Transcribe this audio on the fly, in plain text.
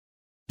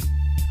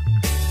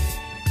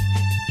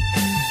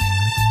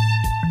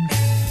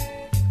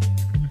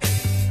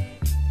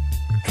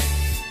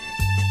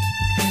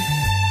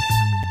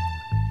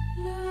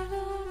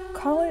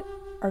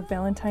Our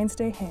Valentine's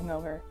Day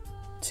Hangover.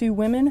 2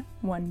 Women,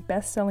 1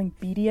 best-selling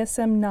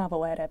BDSM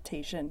novel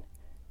adaptation.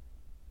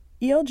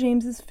 E.L.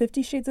 James's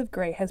 50 Shades of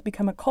Grey has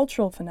become a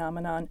cultural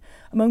phenomenon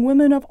among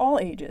women of all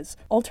ages,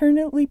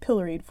 alternately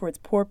pilloried for its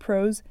poor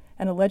prose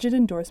and alleged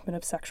endorsement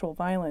of sexual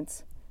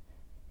violence.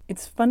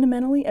 It's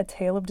fundamentally a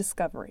tale of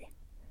discovery.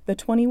 The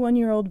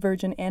 21-year-old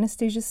virgin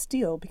Anastasia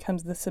Steele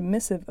becomes the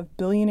submissive of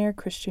billionaire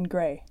Christian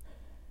Grey.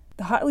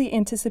 The hotly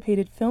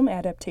anticipated film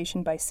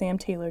adaptation by Sam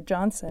Taylor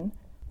Johnson,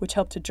 which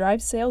helped to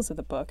drive sales of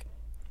the book,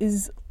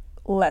 is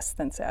less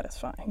than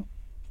satisfying.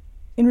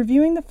 In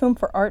reviewing the film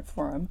for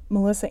Artforum,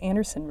 Melissa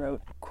Anderson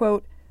wrote,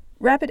 quote,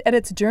 "Rapid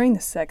edits during the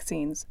sex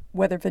scenes,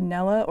 whether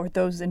vanilla or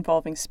those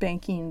involving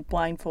spanking,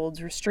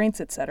 blindfolds, restraints,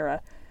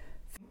 etc."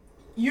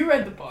 You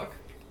read the book.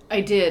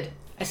 I did.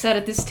 I sat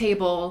at this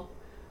table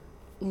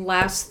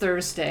last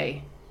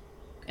Thursday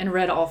and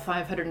read all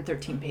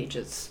 513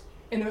 pages.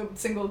 In a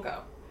single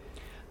go.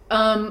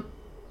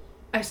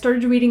 I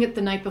started reading it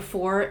the night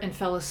before and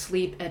fell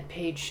asleep at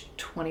page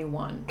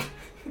 21.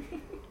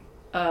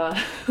 How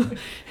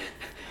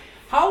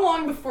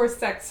long before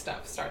sex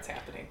stuff starts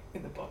happening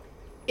in the book?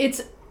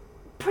 It's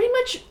pretty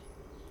much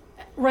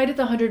right at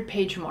the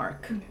 100-page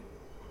mark. Okay.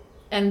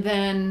 And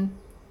then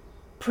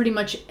pretty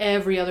much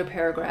every other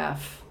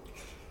paragraph,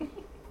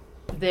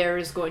 there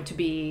is going to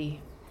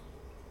be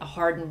a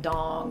hardened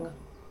dong,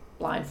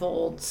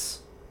 blindfolds,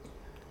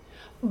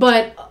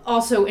 but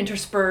also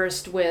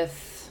interspersed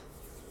with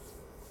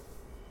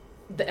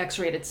the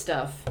X-rated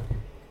stuff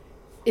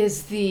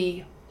is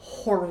the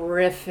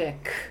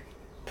horrific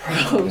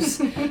prose,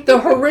 the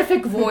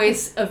horrific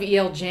voice of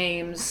E.L.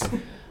 James,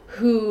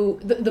 who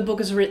the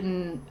book is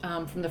written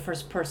from the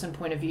first-person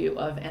point of view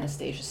of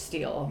Anastasia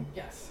Steele.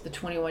 Yes. The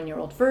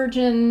 21-year-old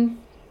virgin,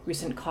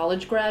 recent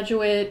college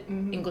graduate,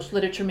 English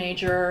literature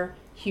major,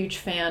 huge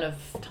fan of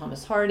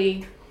Thomas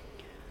Hardy.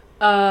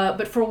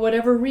 But for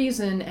whatever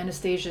reason,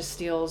 Anastasia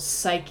Steele's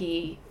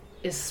psyche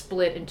is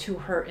split into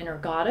her inner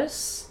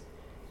goddess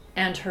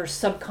and her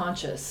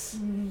subconscious.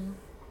 Mm-hmm.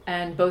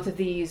 And both of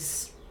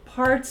these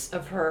parts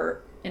of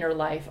her inner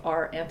life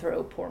are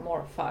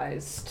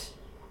anthropomorphized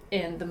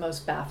in the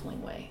most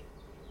baffling way.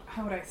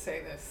 How would I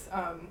say this?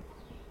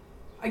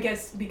 I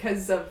guess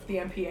because of the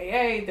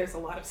MPAA, there's a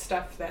lot of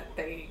stuff that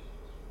they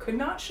could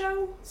not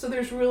show. So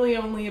there's really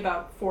only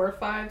about 4 or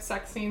 5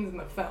 sex scenes in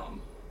the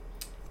film.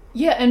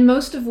 Yeah, and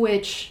most of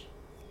which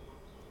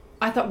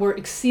I thought were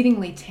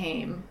exceedingly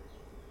tame.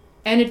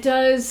 And it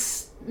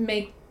does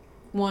make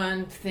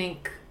one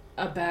think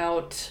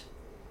about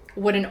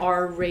what an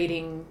R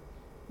rating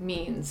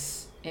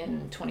means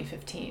in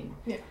 2015.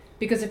 Yeah.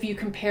 Because if you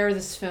compare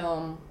this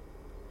film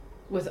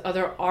with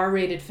other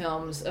R-rated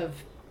films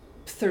of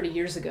 30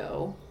 years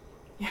ago,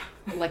 yeah,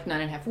 like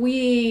 9.5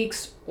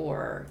 Weeks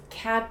or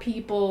Cat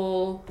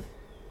People,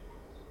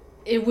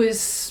 it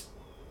was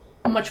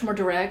much more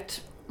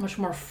direct, much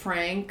more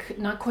frank,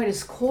 not quite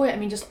as coy. I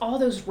mean, just all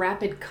those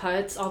rapid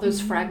cuts, all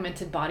those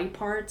fragmented body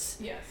parts.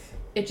 Yes.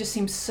 It just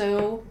seems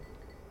so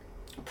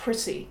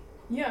prissy.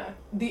 Yeah.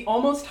 The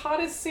almost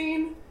hottest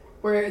scene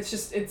where it's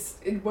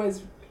where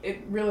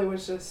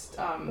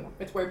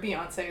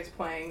Beyonce is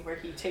playing, where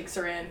he takes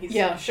her in, he's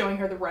showing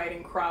her the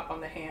riding crop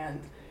on the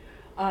hand.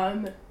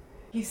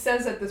 He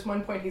says at this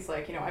one point, he's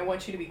like, I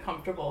want you to be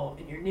comfortable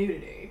in your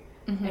nudity.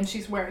 Mm-hmm. And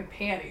she's wearing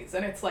panties,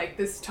 and it's like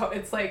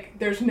it's like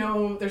there's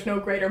no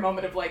greater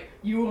moment of like,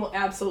 you will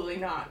absolutely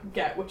not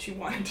get what you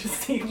wanted to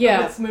see from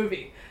this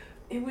movie.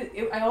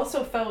 I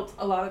also felt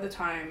a lot of the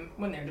time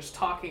when they're just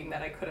talking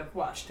that I could have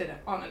watched it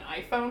on an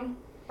iPhone,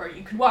 or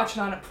you could watch it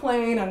on a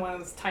plane on one of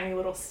those tiny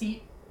little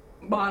seat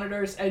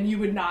monitors, and you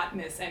would not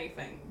miss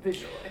anything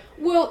visually.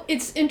 Well,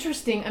 it's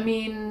interesting. I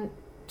mean,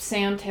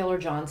 Sam Taylor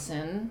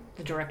Johnson,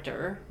 the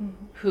director,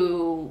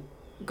 who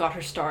got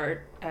her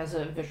start as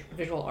a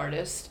visual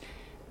artist,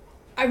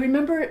 I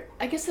remember,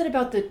 I guess that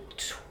about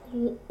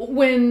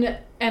when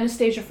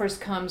Anastasia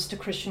first comes to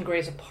Christian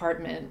Grey's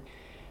apartment,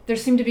 there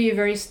seemed to be a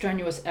very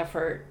strenuous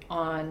effort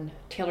on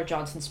Taylor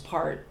Johnson's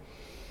part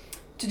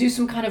to do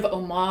some kind of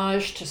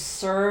homage to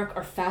Cirque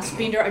or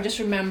Fassbinder. I just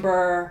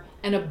remember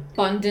an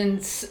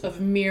abundance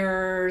of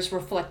mirrors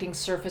reflecting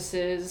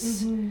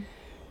surfaces. Mm-hmm.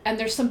 And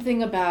there's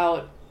something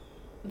about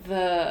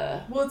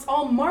well, it's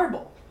all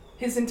marble.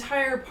 His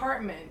entire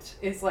apartment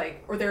is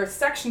like, or there are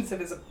sections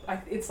of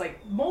it's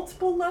like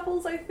multiple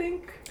levels, I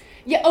think.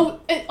 Yeah,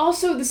 and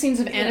also the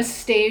scenes of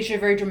Anastasia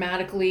very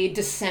dramatically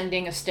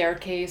descending a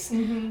staircase.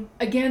 Mm-hmm.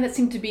 Again, that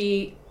seemed to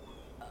be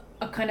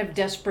a kind of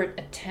desperate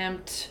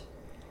attempt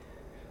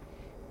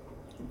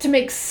to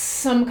make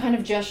some kind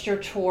of gesture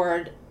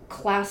toward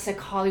classic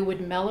Hollywood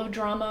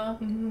melodrama.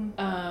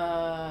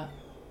 Mm-hmm.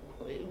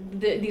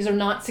 These are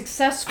not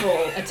successful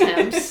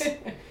attempts.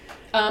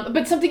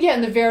 But something,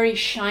 in the very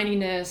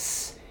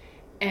shininess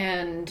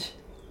and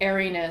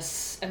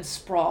airiness and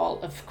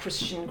sprawl of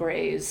Christian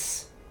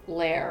Grey's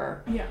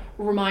lair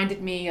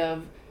reminded me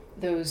of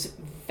those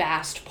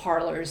vast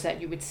parlors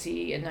that you would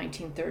see in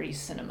 1930s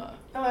cinema.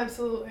 Oh,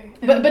 absolutely.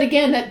 But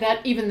again,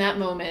 that even that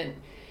moment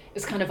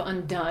is kind of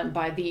undone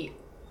by the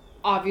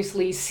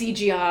obviously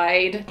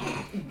CGI'd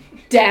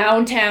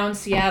downtown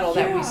Seattle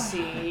that we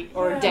see,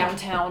 or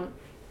downtown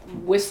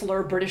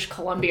Whistler, British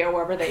Columbia,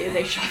 wherever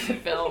they shot the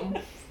film.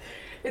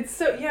 It's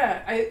so,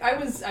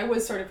 I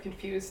was sort of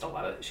confused a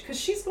lot of, because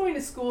she's going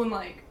to school in,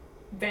 like,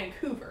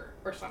 Vancouver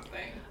or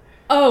something.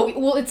 Oh,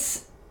 well,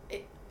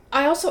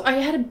 I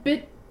had a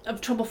bit of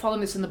trouble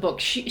following this in the book.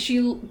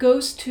 She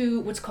goes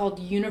to what's called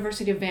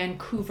University of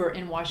Vancouver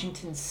in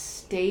Washington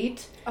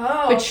State.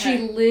 Oh, but she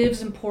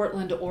lives in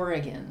Portland,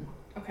 Oregon.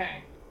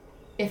 Okay.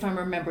 If I'm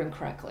remembering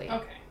correctly.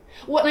 Okay.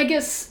 Well, I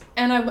guess,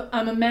 and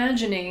I'm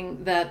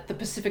imagining that the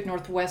Pacific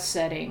Northwest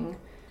setting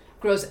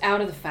grows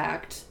out of the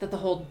fact that the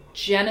whole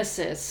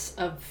genesis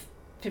of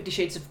 50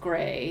 Shades of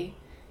Grey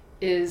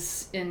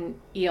is in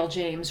E.L.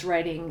 James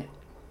writing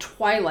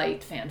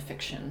Twilight fan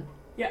fiction.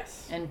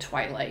 Yes. And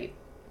Twilight,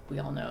 we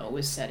all know,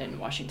 was set in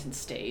Washington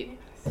State.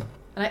 Yes.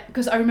 And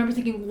because I remember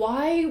thinking,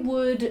 why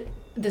would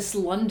this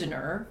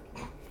Londoner,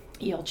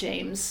 E.L.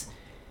 James,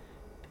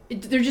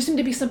 there just seemed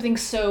to be something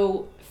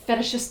so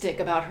fetishistic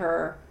about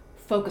her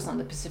focus on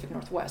the Pacific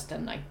Northwest,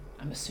 and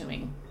I'm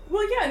assuming.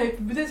 Well, yeah,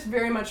 and this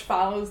very much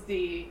follows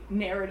the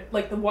narrative,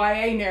 like the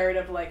YA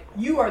narrative, like,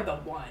 you are the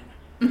one.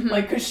 Mm-hmm.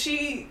 Like, because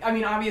she, I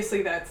mean,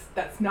 obviously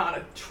that's not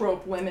a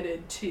trope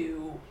limited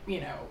to,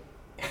 you know,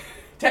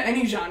 to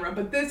any genre,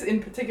 but this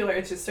in particular,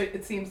 it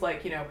seems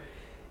like,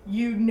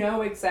 you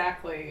know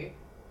exactly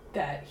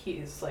that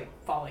he's, like,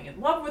 falling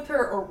in love with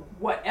her or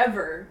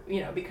whatever,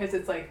 because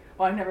it's like,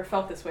 well, I've never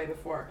felt this way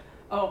before.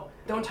 Oh,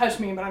 don't touch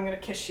me, but I'm going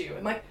to kiss you.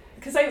 And, like,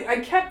 because I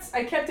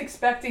kept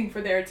expecting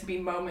for there to be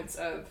moments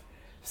of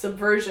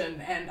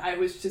subversion, and I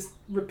was just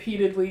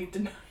repeatedly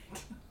denied.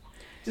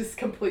 Just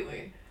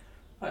completely.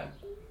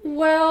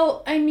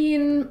 Well, I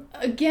mean,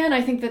 again,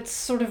 I think that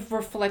sort of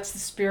reflects the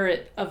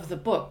spirit of the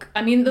book.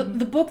 I mean, the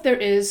book,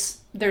 there's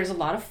a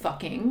lot of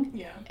fucking.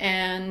 Yeah.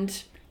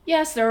 And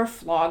yes, there are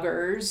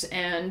floggers,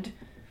 and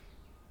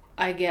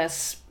I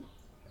guess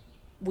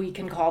we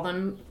can call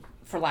them,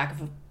 for lack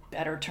of a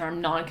better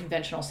term,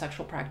 non-conventional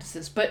sexual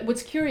practices. But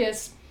what's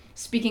curious,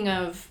 speaking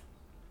of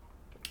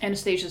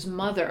Anastasia's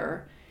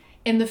mother,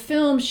 in the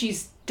film,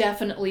 she's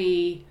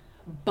definitely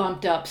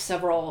bumped up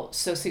several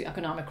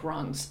socioeconomic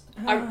rungs.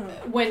 Oh.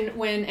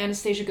 When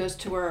Anastasia goes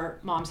to her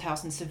mom's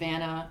house in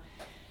Savannah,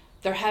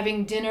 they're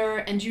having dinner,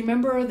 and do you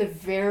remember the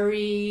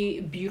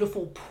very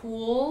beautiful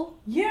pool?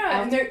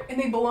 Yeah, and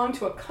they belong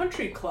to a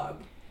country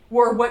club,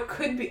 or what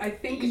could be, I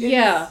think,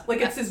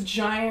 it's this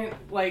giant,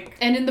 like...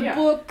 And in the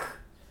book,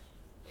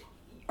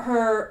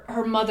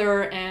 her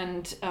mother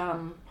and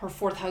her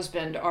fourth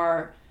husband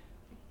are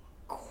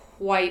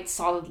quite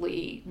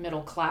solidly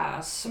middle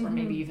class, or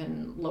maybe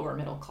even lower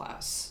middle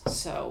class.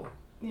 So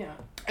yeah,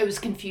 I was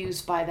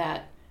confused by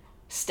that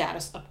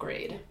status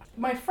upgrade.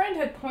 My friend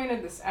had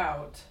pointed this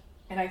out,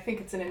 and I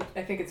think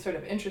it's sort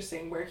of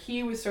interesting, where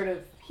he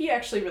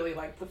actually really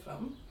liked the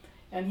film,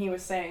 and he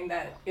was saying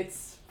that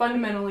it's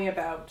fundamentally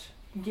about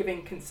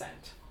giving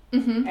consent.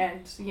 Mm-hmm.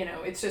 And,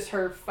 it's just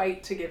her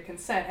fight to give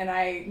consent. And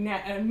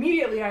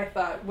immediately I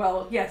thought,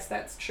 well, yes,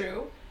 that's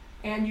true.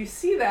 And you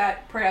see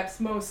that perhaps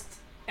most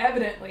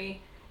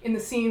evidently in the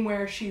scene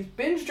where she's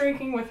binge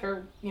drinking with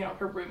her,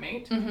 her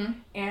roommate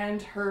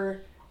and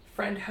her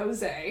friend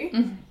Jose.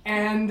 Mm-hmm.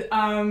 And,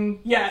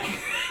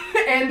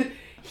 and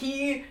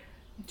he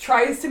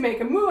tries to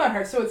make a move on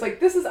her. So it's like,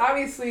 this is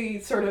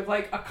obviously sort of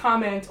like a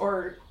comment,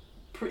 or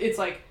it's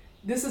like,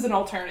 this is an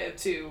alternative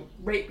to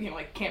rape,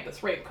 like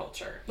campus rape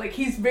culture. Like,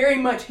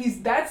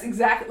 that's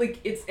exactly,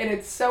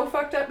 it's so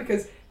fucked up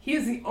because he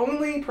is the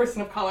only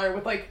person of color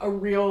with like a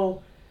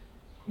real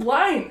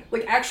line,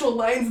 like actual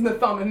lines in the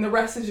film, and the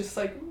rest is just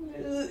like,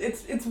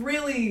 it's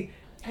really,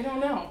 I don't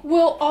know.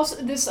 Well,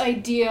 also this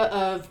idea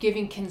of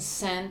giving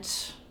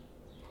consent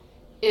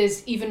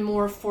is even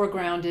more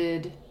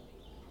foregrounded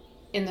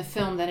in the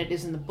film than it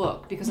is in the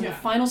book, because in the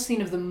final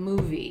scene of the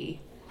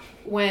movie,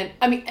 when,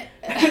 I mean,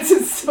 which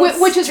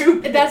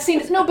stupid. Is that scene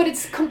is but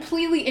it's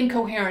completely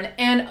incoherent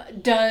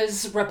and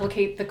does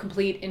replicate the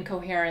complete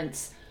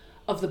incoherence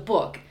of the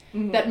book.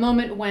 Mm-hmm. That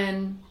moment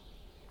when,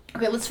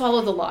 okay, let's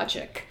follow the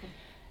logic.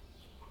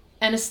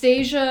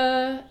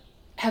 Anastasia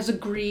has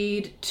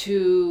agreed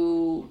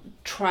to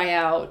try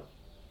out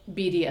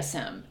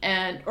BDSM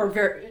or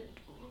very,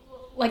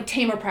 like,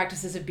 tamer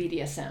practices of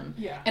BDSM.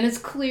 Yeah. And it's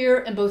clear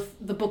in both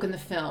the book and the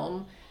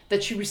film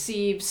that she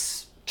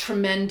receives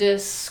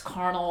tremendous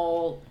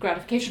carnal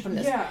gratification from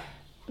this. Yeah.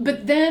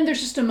 But then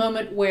there's just a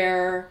moment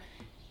where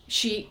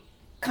she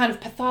kind of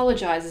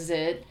pathologizes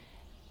it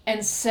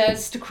and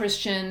says to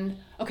Christian,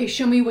 okay,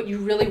 show me what you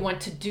really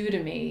want to do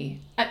to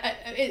me.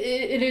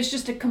 It is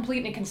just a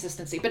complete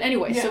inconsistency. But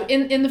anyway, so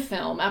in the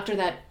film, after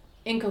that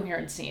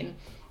incoherent scene,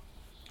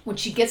 when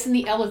she gets in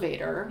the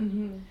elevator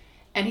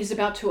and he's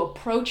about to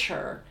approach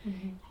her,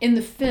 in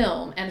the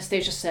film,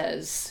 Anastasia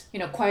says,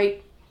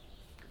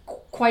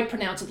 quite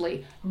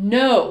pronouncedly,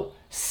 no,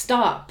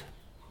 stop.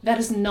 That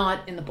is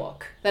not in the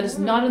book. That is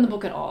not in the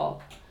book at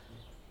all.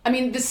 I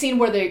mean, the scene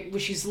where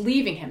she's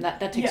leaving him,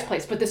 that takes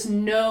place, but this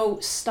no,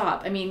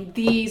 stop. I mean,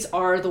 these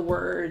are the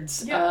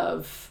words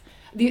of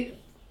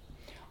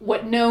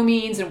what no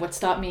means and what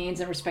stop means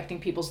and respecting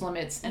people's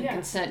limits and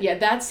consent. Yeah,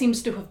 that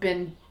seems to have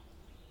been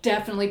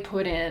definitely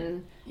put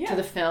in to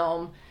the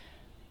film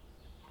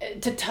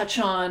to touch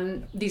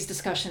on these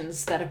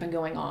discussions that have been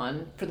going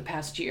on for the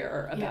past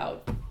year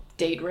about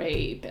date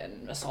rape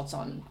and assaults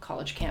on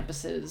college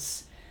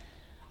campuses.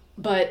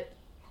 But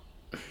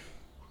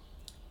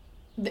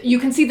you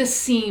can see the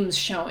seams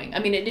showing. I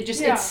mean,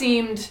 it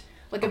seemed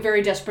like a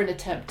very desperate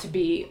attempt to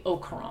be au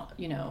courant,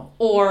 you know,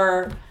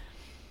 or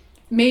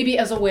maybe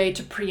as a way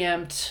to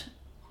preempt,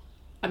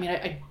 I mean,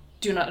 I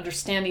do not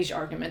understand these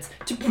arguments,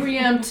 to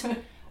preempt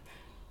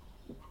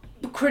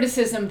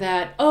criticism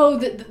that,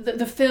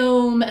 the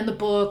film and the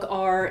book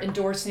are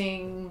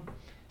endorsing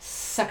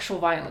sexual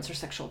violence or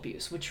sexual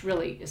abuse, which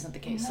really isn't the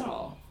case at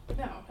all.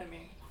 No, I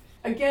mean,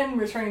 again,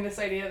 returning this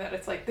idea that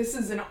it's like, this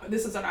is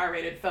an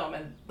R-rated film,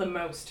 and the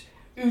most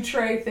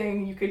outre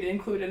thing you could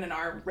include in an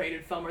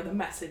R-rated film, or the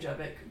message of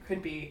it,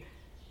 could be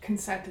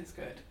consent is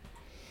good.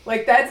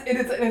 Like,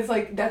 it's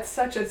like, that's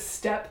such a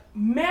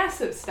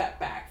massive step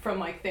back from,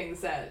 like,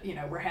 things that, you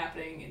know, were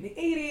happening in the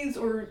 80s,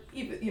 or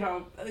even, you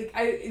know, like,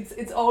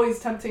 it's always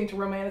tempting to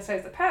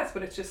romanticize the past,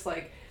 but it's just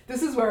like,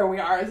 this is where we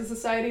are as a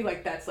society.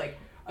 Like, that's, like,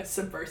 a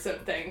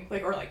subversive thing.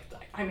 Like, or, like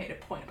I made a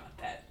point about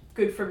that.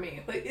 Good for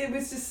me. Like, it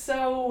was just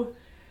so,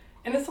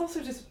 and it's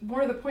also just,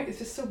 more of the point, it's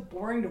just so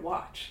boring to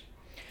watch.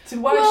 To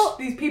watch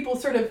these people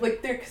sort of,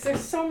 like, because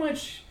there's so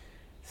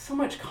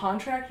much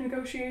contract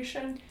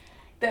negotiation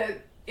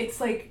that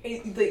it's like,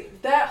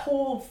 that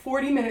whole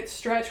 40-minute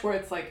stretch where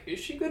it's like, is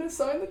she going to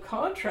sign the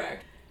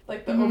contract?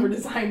 Like the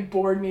over-designed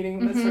board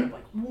meeting that's sort of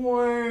like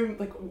warm,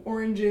 like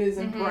oranges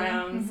and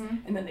browns,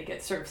 and then they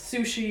get served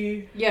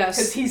sushi. Yes.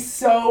 Because he's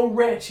so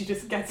rich, he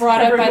just gets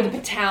brought up by the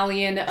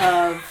battalion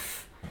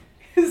of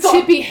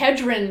Tippi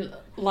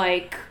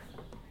Hedren-like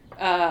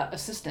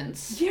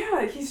assistants.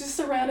 Yeah, he's just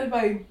surrounded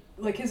by,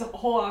 like, his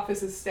whole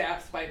office is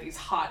staffed by these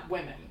hot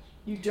women.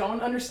 You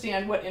don't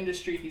understand what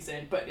industry he's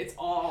in, but it's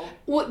all...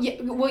 Well,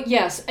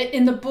 yes.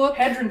 In the book...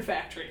 Hedren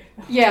factory.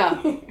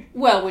 Yeah.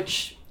 Well,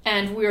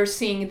 and we're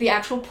seeing the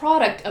actual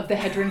product of the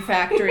Hedren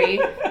factory,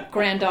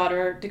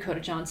 granddaughter Dakota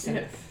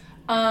Johnson.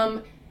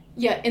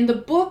 Yes. In the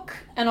book,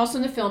 and also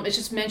in the film, it's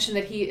just mentioned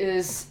that he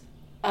is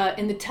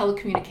in the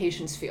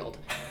telecommunications field.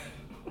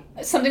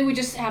 Something we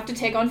just have to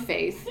take on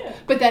faith. Yeah.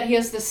 But that he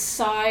has this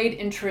side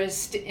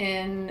interest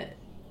in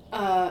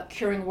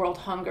curing world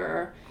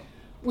hunger,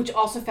 which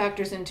also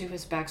factors into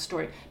his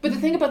backstory. But the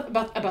thing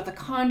about the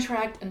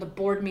contract and the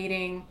board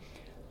meeting,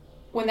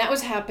 when that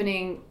was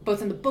happening,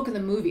 both in the book and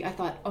the movie, I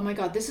thought, oh my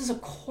God, this is a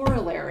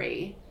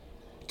corollary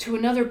to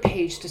another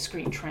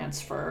page-to-screen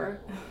transfer,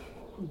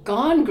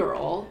 Gone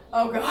Girl.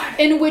 Oh God.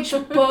 In which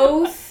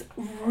both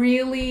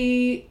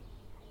really,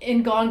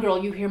 in Gone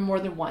Girl, you hear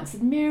more than once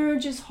that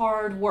marriage is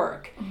hard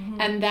work,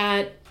 and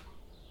that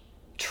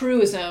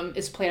truism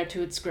is played out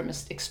to its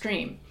grimmest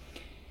extreme.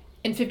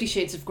 In 50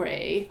 Shades of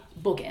Grey,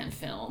 book and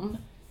film,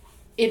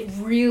 it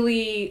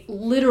really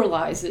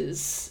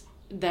literalizes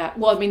that.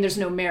 Well, I mean, there's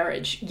no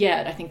marriage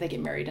yet. I think they get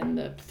married in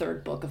the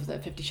third book of the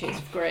 50 Shades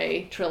of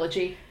Grey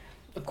trilogy.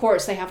 Of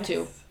course, they have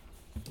to.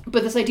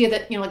 But this idea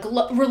that, you know,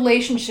 like,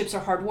 relationships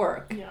are hard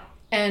work. Yeah.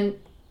 And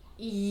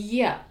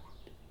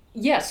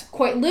yes,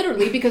 quite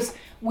literally, because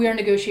we are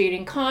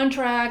negotiating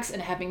contracts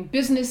and having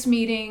business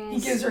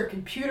meetings. He gives her a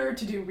computer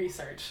to do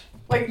research.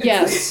 Like,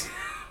 yes.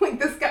 Like,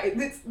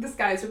 this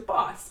guy's her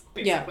boss,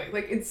 basically. Yeah.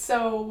 Like, it's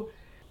so,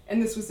 and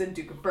this was in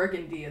Duke of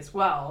Burgundy as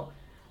well,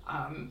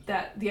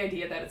 that the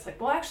idea that it's like,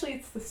 well, actually,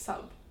 it's the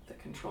sub that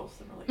controls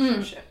the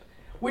relationship.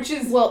 Which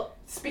is, well,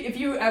 if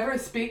you ever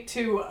speak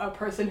to a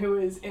person who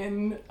is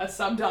in a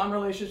sub-dom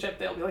relationship,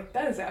 they'll be like,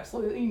 that is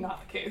absolutely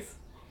not the case.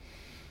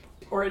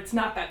 Or it's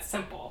not that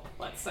simple,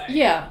 let's say.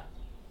 Yeah.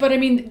 But, I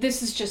mean,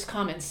 this is just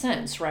common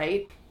sense,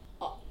 right?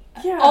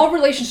 Yeah. All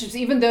relationships,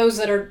 even those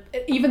that are,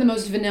 even the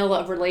most vanilla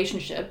of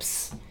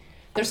relationships,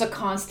 there's a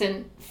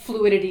constant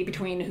fluidity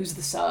between who's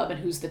the sub and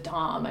who's the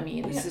dom. I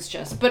mean, this is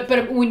just, but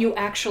when you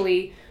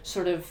actually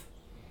sort of,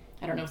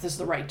 I don't know if this is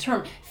the right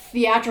term,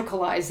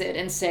 theatricalize it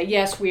and say,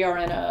 yes, we are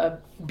in a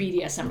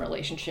BDSM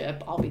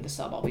relationship, I'll be the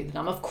sub, I'll be the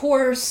dom. Of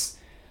course,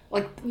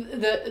 like,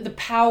 the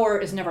power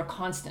is never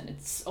constant.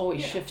 It's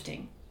always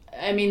shifting.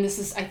 I mean, this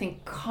is, I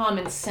think,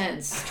 common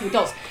sense to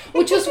adults,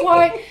 which is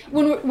why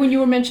when you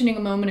were mentioning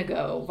a moment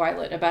ago,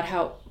 Violet, about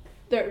how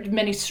there are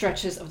many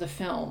stretches of the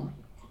film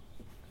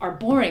are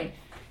boring,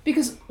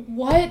 because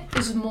what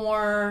is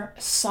more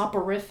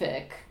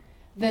soporific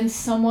than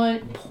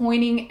someone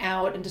pointing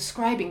out and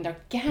describing their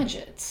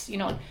gadgets? You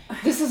know,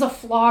 like, this is a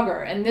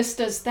flogger and this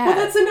does that. Well,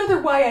 that's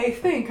another YA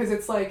thing, because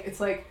it's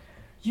like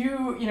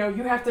you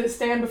have to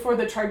stand before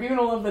the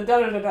tribunal of the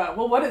da-da-da-da.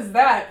 Well, what is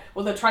that?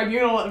 Well, the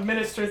tribunal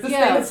administers this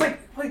thing. It's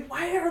like,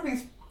 why are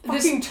these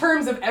fucking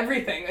terms of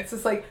everything? It's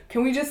just like,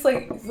 can we just,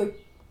 it's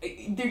like,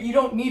 you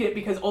don't need it,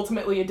 because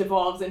ultimately it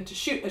devolves into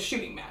a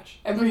shooting match.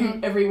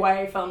 Every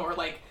YA film, or,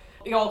 like,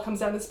 it all comes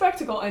down to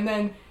spectacle. And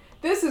then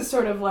this is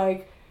sort of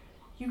like,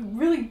 you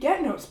really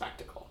get no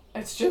spectacle.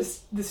 It's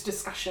just this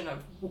discussion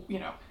of,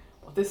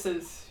 well, this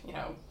is,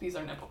 these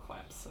are nipple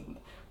clamps, and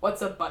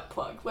what's a butt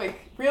plug? Like,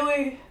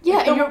 really? Yeah,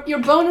 like, and your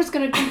boner's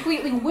going to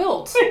completely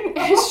wilt.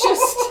 It's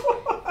just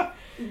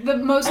the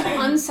most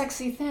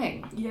unsexy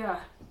thing. Yeah.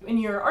 In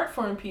your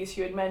Artforum piece,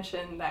 you had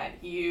mentioned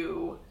that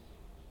you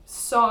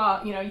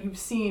saw, you've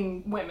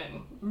seen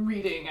women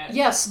reading it.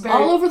 Yes,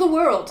 all over the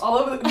world.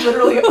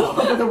 Literally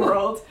all over the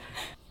world.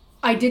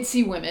 I did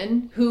see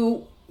women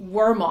who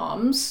were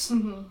moms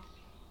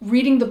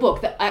reading the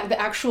book, the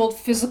actual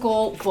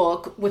physical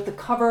book with the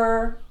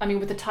cover,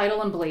 with the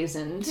title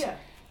emblazoned. Yeah.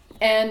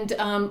 And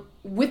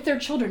with their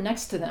children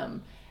next to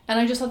them. And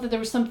I just thought that there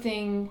was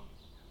something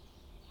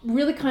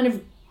really kind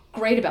of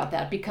great about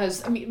that,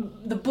 because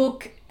the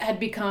book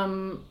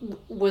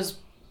was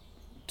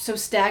so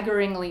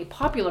staggeringly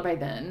popular by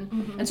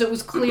then, and so it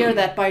was clear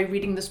that by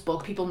reading this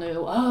book people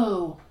knew,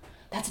 oh,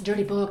 that's a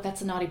dirty book,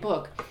 that's a naughty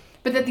book,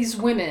 but that these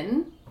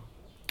women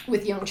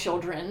with young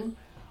children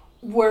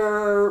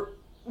were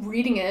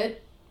reading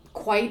it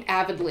quite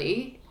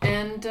avidly,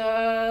 and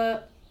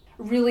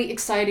really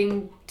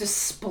exciting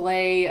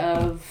display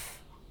of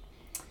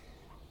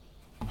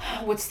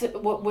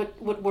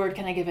what word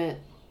can I give it?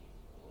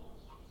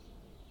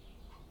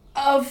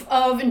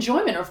 Of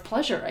enjoyment or of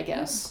pleasure, I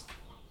guess.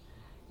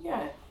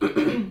 Yeah.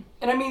 And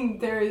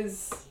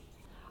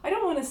I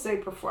don't want to say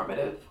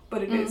performative,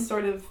 but it is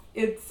sort of,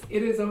 it's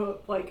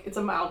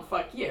a mild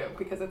fuck you,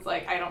 because it's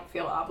like, I don't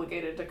feel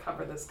obligated to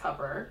cover this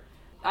cover.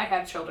 I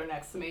have children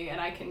next to me, and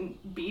I can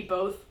be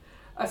both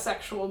a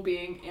sexual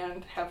being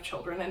and have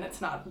children, and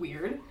it's not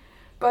weird.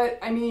 But,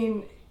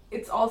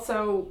 it's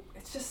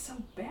just so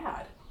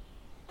bad.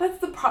 That's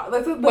the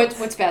problem.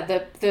 What's bad?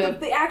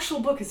 The actual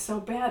book is so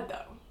bad,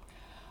 though.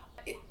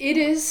 It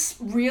is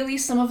really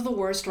some of the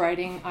worst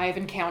writing I've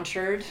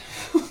encountered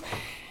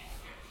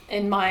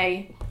in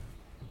my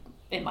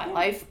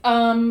life.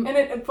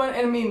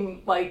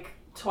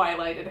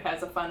 Twilight, it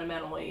has a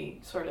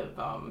fundamentally sort of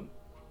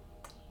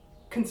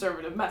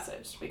conservative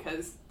message,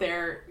 because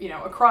they're,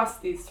 across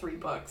these 3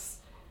 books,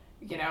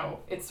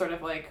 it's sort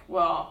of like,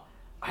 well,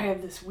 I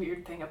have this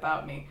weird thing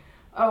about me.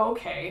 Oh,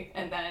 okay.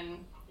 And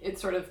then it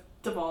sort of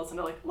devolves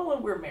into like,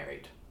 well, we're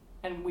married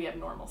and we have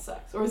normal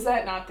sex. Or is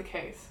that not the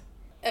case?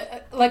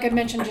 Like I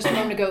mentioned just a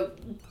moment ago,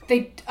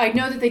 I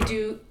know that they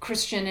do,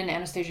 Christian and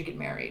Anastasia get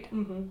married.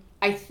 Mm-hmm.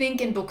 I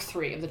think in book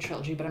 3 of the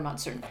trilogy, but I'm not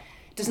certain.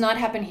 It does not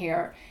happen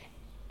here.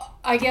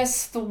 I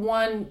guess the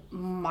one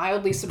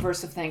mildly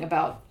subversive thing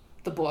about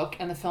the book,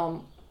 and the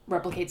film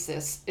replicates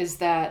this, is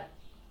that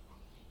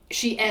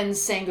she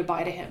ends saying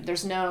goodbye to him.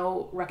 There's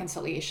no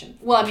reconciliation.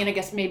 Well, I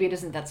guess maybe it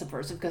isn't that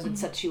subversive because it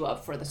sets you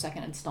up for the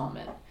second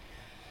installment.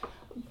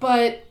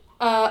 But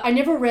I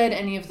never read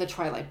any of the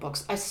Twilight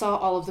books. I saw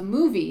all of the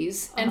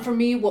movies, and for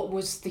me, what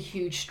was the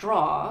huge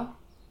draw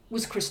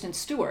was Kristen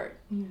Stewart,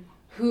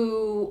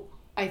 who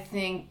I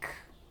think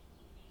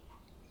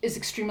is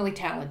extremely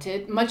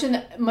talented, much in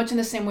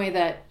the same way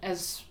that,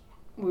 as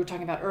we were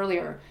talking about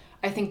earlier,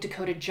 I think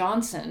Dakota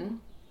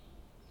Johnson,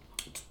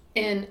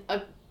 in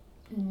a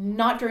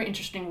not very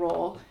interesting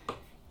role,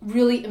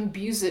 really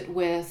imbues it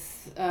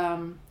with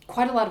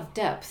quite a lot of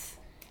depth.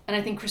 And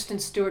I think Kristen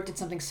Stewart did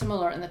something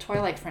similar in the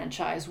Twilight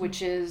franchise,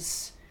 which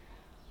is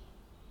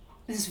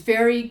this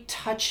very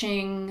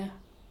touching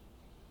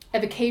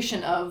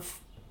evocation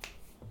of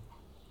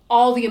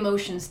all the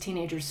emotions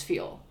teenagers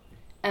feel.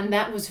 And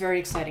that was very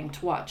exciting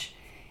to watch.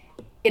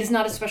 It is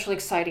not especially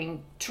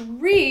exciting to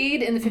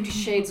read in the 50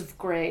 Shades of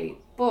Grey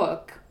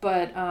book,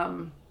 but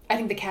I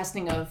think the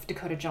casting of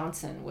Dakota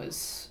Johnson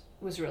was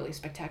really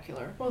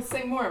spectacular. Well,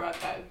 say more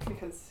about that,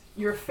 because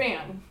you're a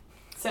fan.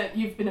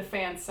 You've been a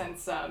fan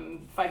since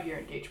 5-year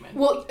engagement.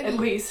 Well, at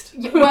least.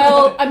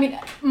 Well,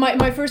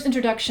 my first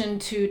introduction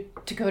to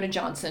Dakota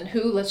Johnson,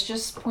 who, let's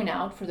just point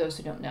out for those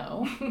who don't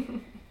know,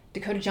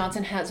 Dakota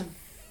Johnson has a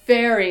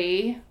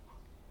very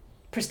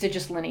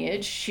prestigious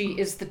lineage. She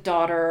is the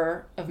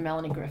daughter of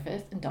Melanie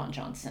Griffith and Don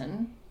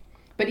Johnson.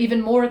 But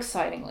even more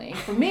excitingly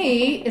for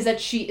me is that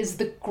she is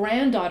the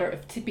granddaughter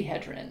of Tippi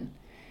Hedren.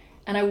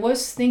 And I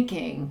was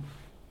thinking,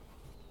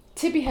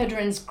 Tippi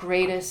Hedren's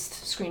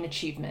greatest screen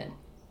achievement,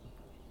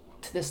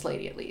 to this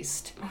lady at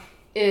least,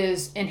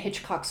 is in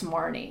Hitchcock's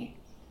Marnie.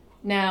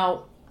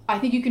 Now, I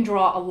think you can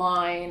draw a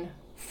line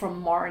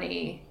from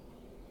Marnie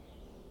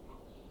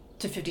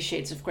to 50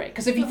 Shades of Grey.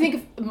 Because if you think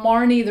of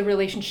Marnie, the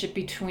relationship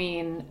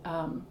between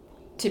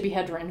Tippi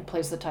Hedren, who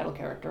plays the title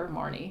character,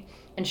 Marnie,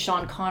 and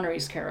Sean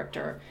Connery's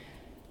character,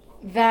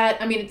 that,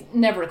 it's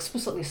never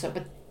explicitly so,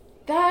 but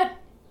that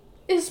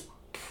is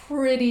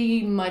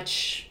pretty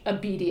much a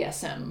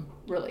BDSM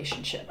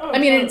relationship. Oh,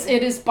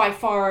 it is by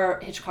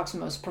far Hitchcock's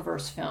most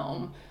perverse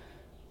film,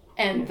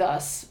 and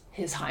thus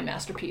his high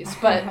masterpiece.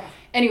 But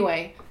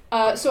anyway,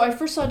 so I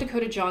first saw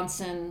Dakota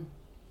Johnson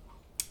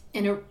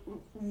in a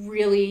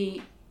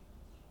really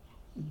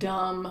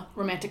dumb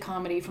romantic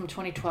comedy from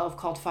 2012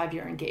 called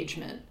 5-Year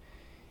Engagement,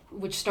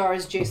 which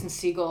stars Jason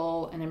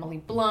Segel and Emily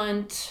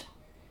Blunt.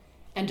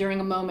 And during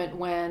a moment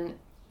when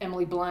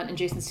Emily Blunt and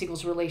Jason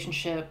Segel's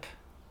relationship,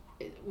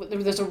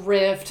 there's a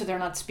rift, they're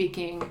not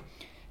speaking,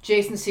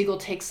 Jason Segel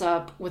takes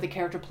up with a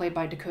character played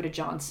by Dakota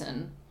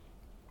Johnson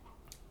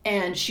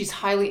and she's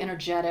highly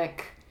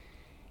energetic.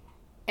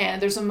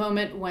 And there's a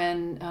moment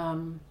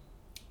when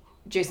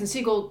Jason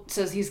Segel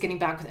says he's getting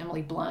back with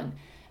Emily Blunt,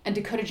 and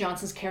Dakota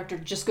Johnson's character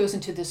just goes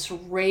into this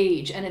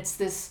rage, and it's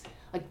this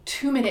like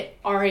 2-minute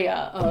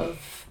aria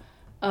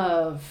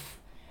of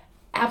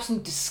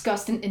absolute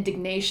disgust and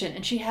indignation.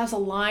 And she has a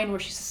line where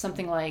she says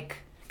something like,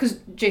 because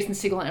Jason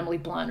Segel and Emily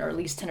Blunt are at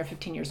least 10 or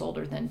 15 years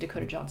older than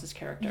Dakota Johnson's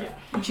character.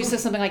 Yeah. She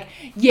says something like,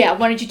 yeah,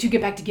 why don't you two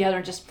get back together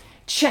and just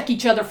check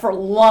each other for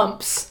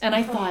lumps? And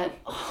I thought,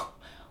 oh,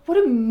 what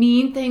a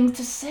mean thing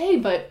to say,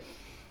 but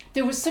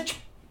there was such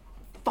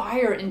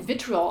fire and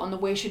vitriol on the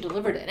way she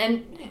delivered it.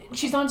 And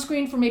she's on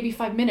screen for maybe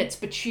 5 minutes,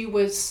 but she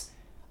was,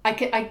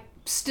 I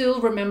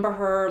still remember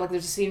her, like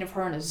there's a scene of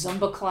her in a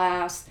Zumba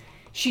class.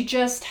 She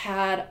just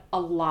had a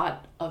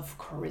lot of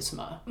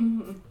charisma.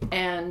 Mm-hmm.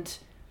 And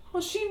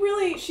well, she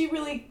really,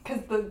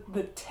 because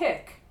the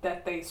tick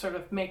that they sort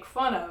of make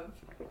fun of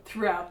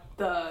throughout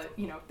the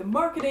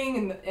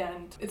marketing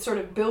and it sort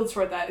of builds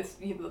toward that is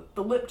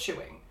the lip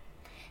chewing.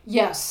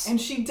 Yes.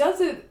 And she does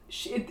it,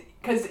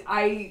 because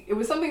it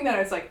was something that I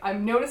was like,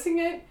 I'm noticing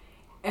it,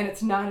 and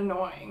it's not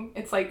annoying.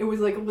 It's like, it was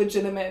like a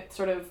legitimate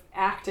sort of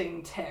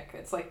acting tick.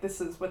 It's like,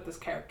 this is what this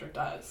character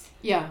does.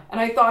 Yeah. And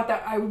I thought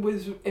that I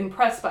was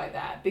impressed by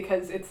that,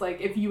 because it's like,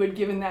 if you had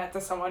given that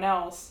to someone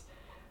else,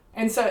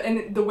 and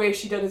the way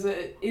she does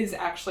it is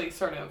actually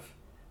sort of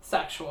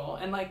sexual,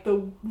 and like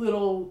the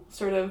little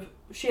sort of,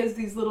 she has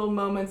these little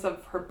moments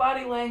of her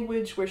body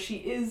language where she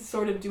is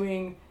sort of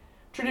doing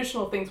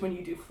traditional things when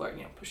you do flirt,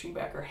 pushing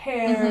back her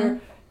hair.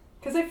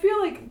 Because I feel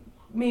like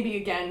maybe,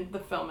 again, the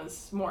film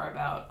is more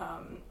about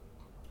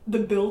the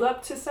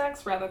build-up to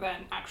sex rather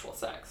than actual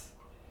sex.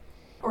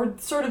 Or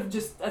sort of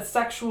just a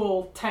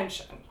sexual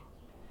tension.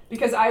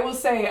 Because I will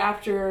say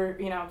after,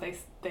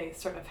 they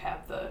sort of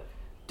have the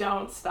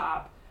don't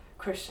stop,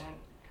 Christian,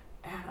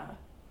 Anna,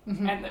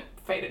 and then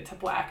faded to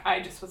black, I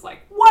just was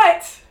like,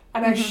 what?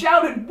 And I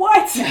shouted,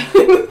 what?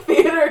 in the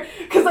theater.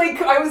 Because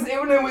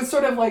it was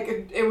sort of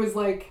like, it was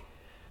like,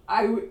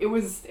 it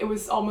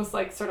was almost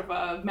like sort of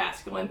a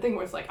masculine thing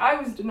where it's like,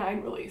 I was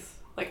denied release.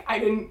 Like, I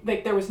didn't,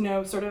 like, there was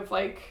no sort of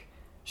like,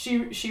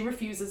 she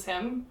refuses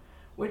him,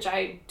 which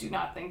I do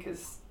not think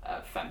is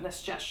a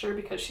feminist gesture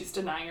because she's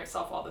denying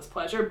herself all this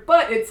pleasure.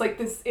 But it's like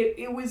this,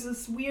 it was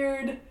this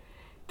weird,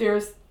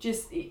 there's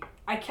just,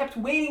 I kept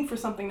waiting for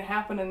something to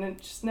happen and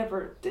it just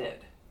never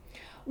did.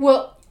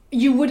 Well,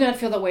 you would not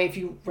feel that way if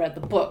you read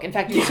the book. In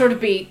fact, you'd sort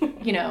of be,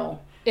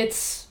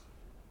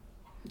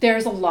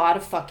 there's a lot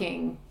of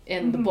fucking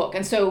in the book.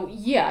 And so,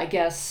 yeah, I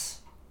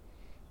guess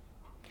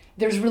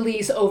there's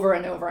release over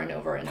and over and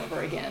over and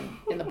over again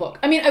in the book.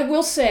 I mean, I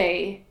will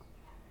say,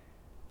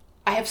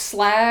 I have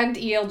slagged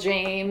E.L.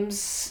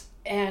 James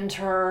and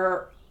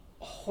her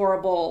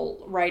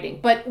horrible writing.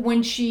 But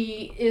when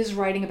she is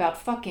writing about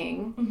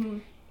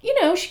fucking,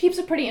 she keeps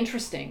it pretty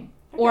interesting.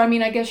 Okay. Or, I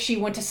mean, I guess she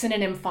went to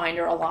Synonym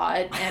Finder a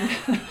lot, and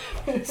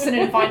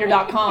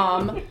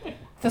synonymfinder.com,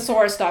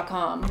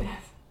 thesaurus.com.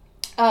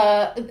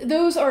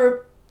 Those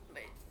are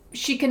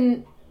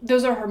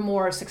her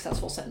more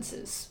successful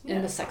sentences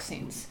in the sex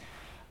scenes.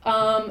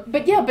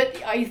 But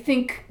I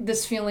think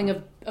this feeling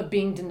of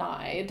being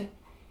denied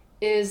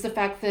is the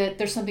fact that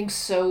there's something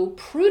so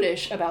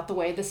prudish about the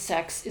way the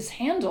sex is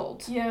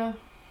handled. Yeah.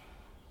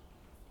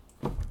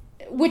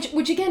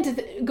 Which again,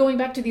 going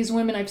back to these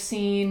women I've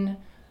seen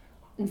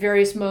in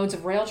various modes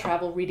of rail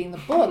travel reading the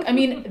book, I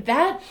mean,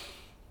 that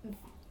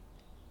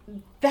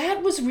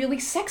was really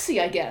sexy,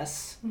 I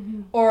guess.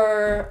 Mm-hmm.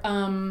 Or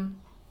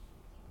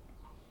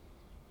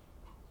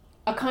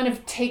a kind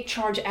of take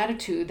charge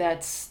attitude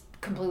that's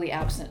completely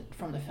absent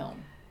from the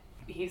film.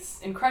 He's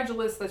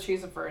incredulous that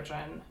she's a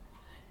virgin.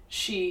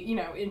 She,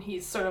 and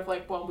he's sort of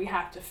like, well, we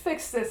have to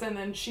fix this, and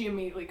then she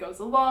immediately goes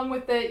along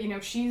with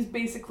it. She's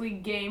basically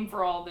game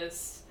for all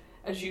this,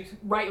 as you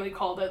rightly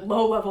called it,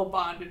 low-level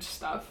bondage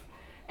stuff.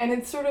 And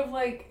it's sort of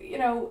like,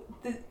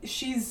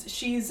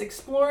 she's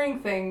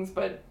exploring things,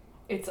 but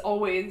it's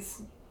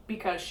always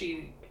because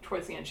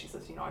towards the end, she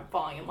says, I'm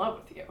falling in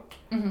love with you.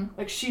 Mm-hmm.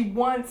 Like, she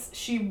wants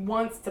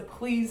to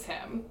please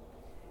him,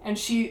 and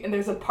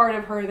there's a part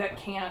of her that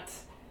can't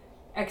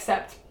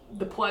accept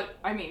the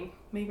I mean,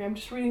 maybe I'm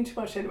just reading too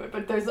much into it,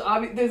 but there's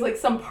like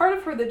some part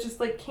of her that just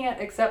like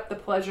can't accept the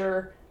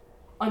pleasure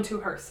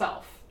unto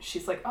herself.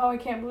 She's like, oh, I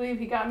can't believe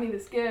he got me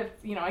this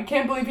gift. I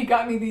can't believe he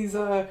got me these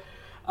Tess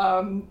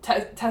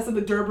of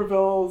the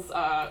D'Urbervilles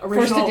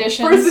original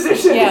first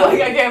edition. Yeah.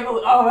 Like, I can't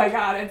believe. Oh my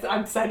god,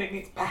 I'm sending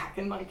these back,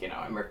 and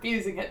I'm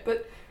refusing it.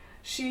 But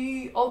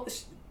she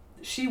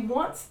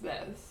wants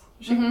this.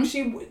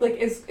 She like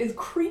is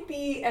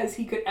creepy as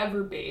he could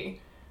ever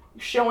be,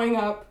 showing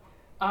up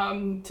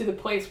to the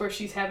place where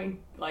she's having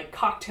like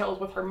cocktails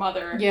with her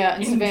mother. Yeah,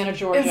 in Savannah,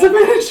 Georgia. In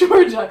Savannah,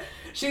 Georgia.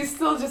 She's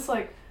still just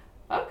like,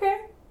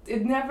 okay.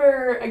 It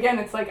never, again,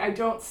 it's like I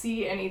don't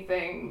see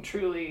anything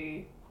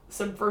truly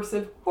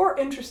subversive or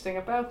interesting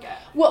about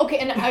that. Well, okay,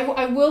 and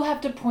I will have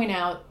to point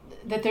out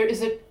that there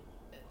is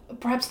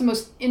perhaps the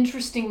most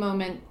interesting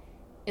moment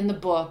in the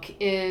book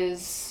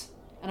is,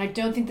 and I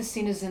don't think the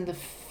scene is in the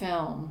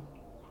film,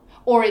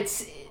 or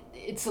it's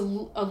it's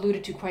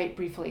alluded to quite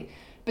briefly,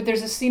 but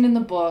there's a scene in the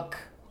book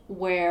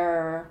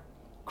where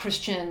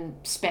Christian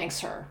spanks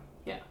her.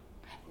 Yeah.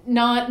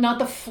 Not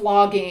the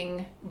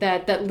flogging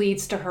that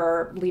leads to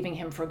her leaving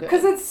him for good.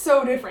 Because it's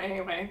so different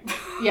anyway.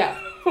 Yeah.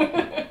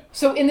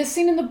 So in the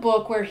scene in the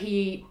book where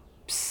he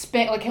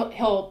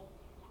he'll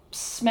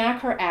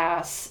smack her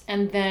ass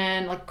and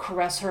then like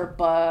caress her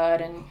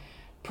butt and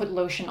put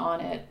lotion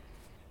on it.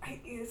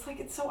 It's like,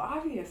 it's so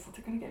obvious that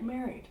they're gonna get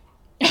married.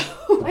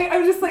 Like,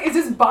 I'm just like, it's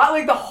just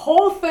like the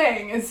whole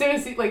thing. As soon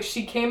as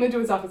she came into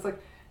his office,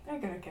 like, they're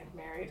gonna get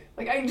married.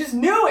 Like, I just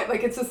knew it.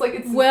 Like, it's just like,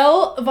 it's...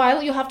 Well,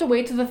 Violet, you'll have to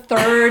wait to the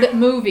third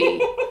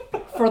movie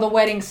for the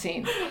wedding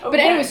scene. Okay. But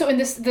anyway, so in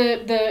this,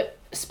 the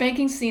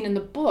spanking scene in the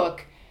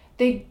book,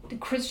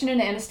 Christian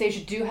and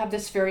Anastasia do have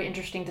this very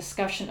interesting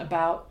discussion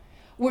about,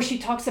 where she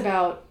talks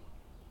about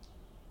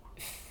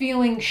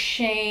feeling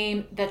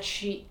shame that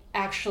she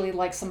actually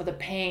likes some of the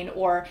pain,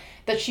 or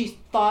that she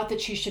thought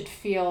that she should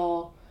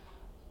feel,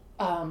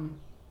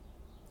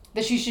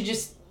 that she should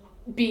just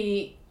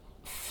be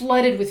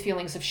flooded with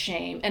feelings of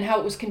shame, and how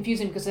it was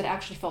confusing because it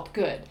actually felt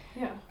good.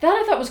 Yeah. That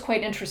I thought was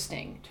quite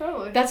interesting.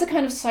 Totally. That's a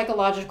kind of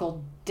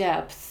psychological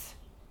depth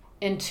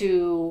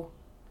into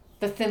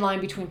the thin line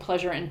between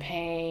pleasure and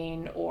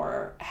pain,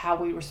 or how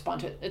we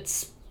respond to it.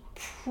 It's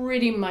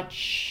pretty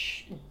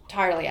much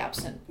entirely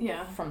absent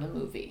from the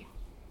movie.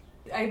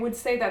 I would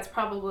say that's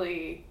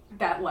probably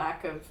that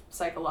lack of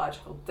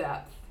psychological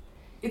depth.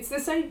 It's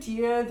this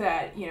idea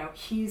that,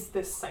 he's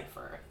this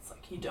cipher. It's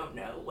like, you don't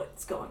know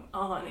what's going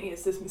on. He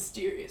has this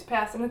mysterious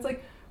past. And it's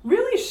like,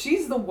 really,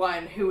 she's the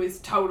one who is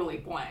totally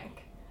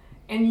blank.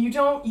 And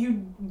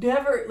you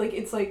never, like,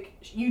 it's like,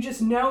 you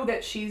just know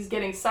that she's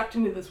getting sucked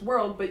into this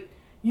world, but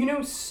you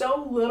know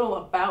so little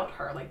about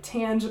her, like,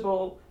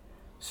 tangible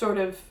sort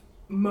of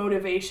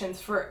motivations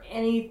for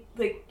any,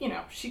 like,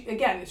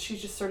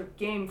 she's just sort of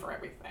game for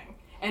everything.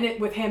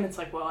 And with him, it's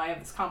like, well, I have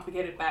this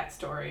complicated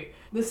backstory.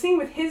 The scene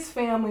with his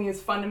family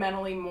is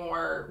fundamentally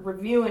more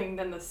revealing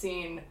than the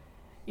scenes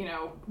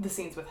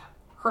with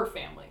her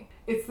family.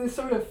 It's this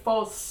sort of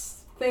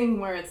false thing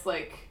where it's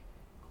like,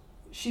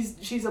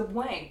 she's a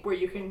blank where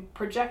you can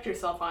project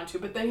yourself onto,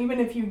 but then even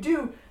if you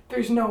do,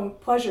 there's no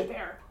pleasure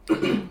there.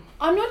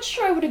 I'm not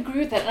sure I would agree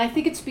with that, and I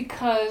think it's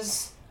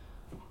because,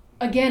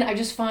 again, I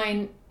just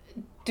find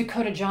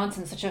Dakota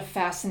Johnson such a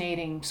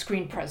fascinating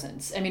screen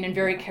presence. I mean, and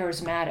very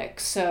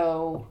charismatic.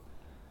 So,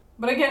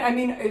 but again, I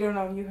mean, I don't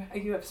know.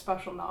 You have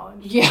special knowledge.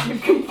 Yeah.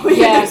 You've completed.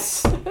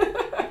 Yes.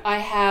 I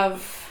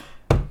have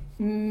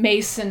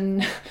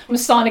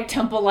Masonic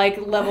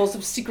temple-like levels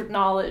of secret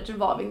knowledge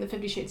involving the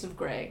 50 Shades of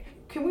Grey.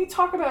 Can we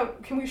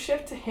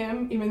shift to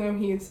him, even though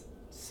he's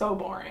so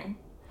boring?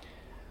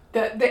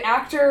 The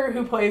actor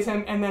who plays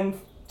him, and then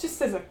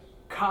just as a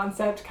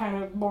concept,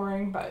 kind of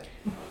boring, but...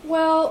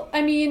 Well,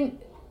 I mean,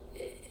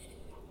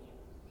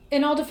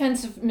 in all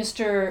defense of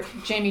Mr.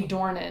 Jamie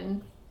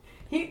Dornan...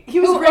 He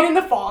was great in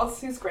The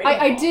Falls. He was great in The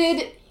Falls.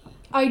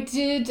 I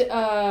did,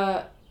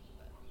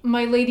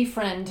 my lady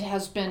friend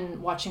has been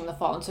watching The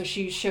Fall, and so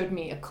she showed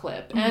me a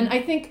clip. Mm-hmm. And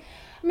I think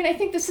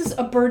this is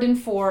a burden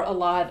for a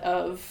lot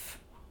of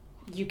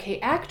UK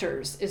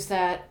actors, is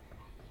that,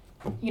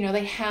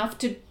 they have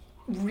to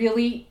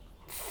really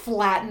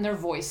flatten their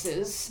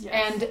voices. Yes.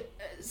 And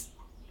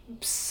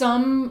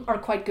some are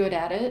quite good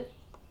at it.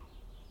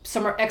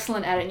 Some are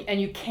excellent at it, and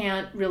you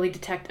can't really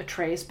detect a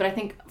trace. But I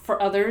think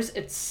for others,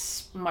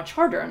 it's much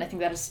harder, and I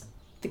think that is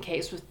the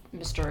case with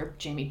Mr.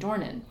 Jamie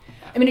Dornan.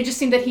 I mean, it just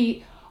seemed that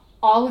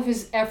all of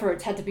his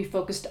efforts had to be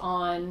focused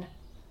on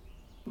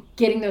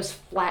getting those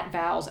flat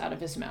vowels out of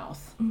his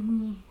mouth.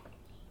 Mm-hmm.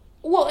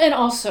 Well, and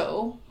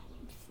also,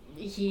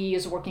 he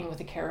is working with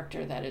a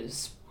character that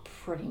is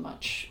pretty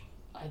much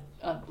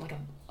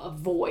a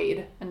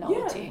void, a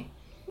nullity.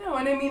 Yeah. No,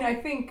 and I mean, I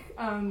think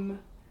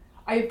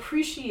I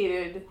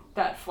appreciated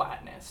that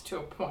flatness to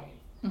a point.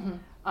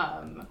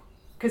 Mm-hmm.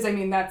 Because, I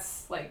mean,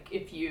 that's, like,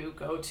 if you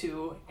go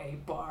to a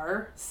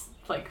bar,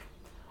 like,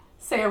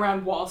 say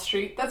around Wall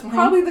Street, that's mm-hmm.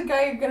 probably the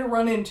guy you're going to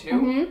run into.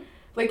 Mm-hmm.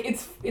 Like,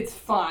 it's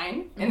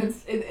fine, and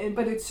mm-hmm.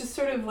 but it's just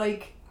sort of,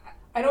 like,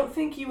 I don't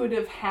think you would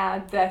have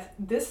had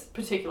this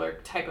particular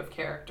type of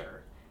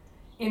character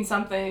in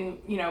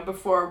something,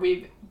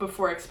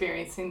 before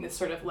experiencing this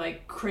sort of,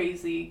 like,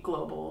 crazy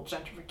global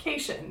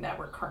gentrification that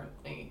we're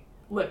currently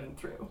living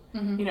through.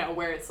 Mm-hmm.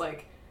 Where it's,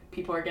 like,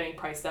 people are getting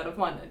priced out of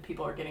London,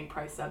 people are getting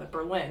priced out of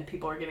Berlin,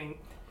 people are getting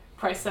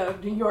priced out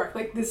of New York.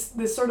 Like, this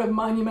sort of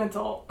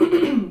monumental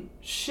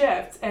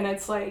shift, and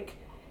it's, like,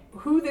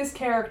 who this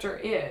character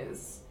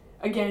is,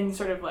 again,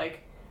 sort of,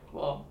 like,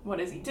 well, what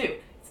does he do?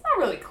 It's not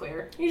really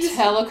clear.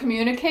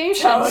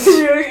 Telecommunications.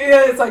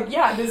 Yeah, it's like,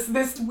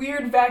 this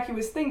weird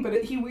vacuous thing,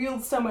 but he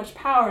wields so much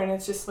power, and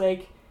it's just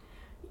like,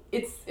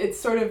 it's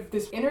sort of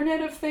this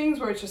internet of things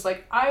where it's just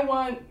like, I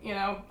want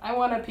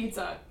a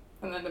pizza,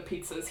 and then the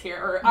pizza's here,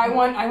 or mm-hmm.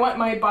 I want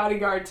my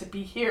bodyguard to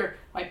be here,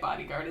 my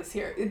bodyguard is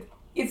here.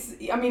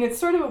 It's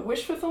sort of a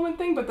wish fulfillment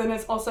thing, but then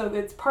it's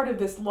part of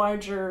this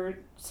larger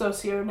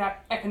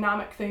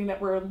socioeconomic thing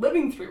that we're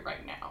living through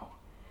right now.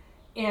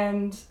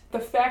 And the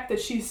fact that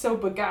she's so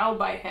beguiled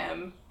by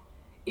him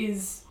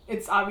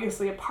it's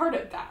obviously a part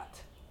of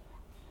that.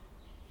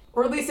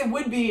 Or at least it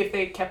would be if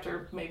they kept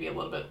her maybe a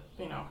little bit,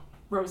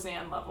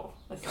 Roseanne level,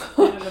 as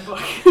in the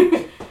book.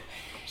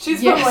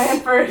 She's from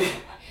Lanford.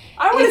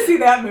 I want to see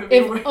that movie.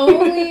 If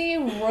only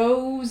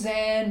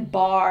Roseanne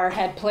Barr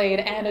had played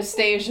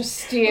Anastasia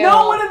Steele.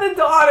 No, one of the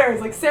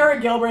daughters, like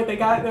Sarah Gilbert.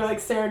 They're like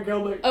Sarah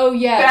Gilbert. Oh,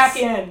 yes.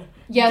 Back in.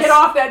 Yes. Get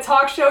off that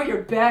talk show.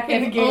 You're back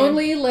in the game. If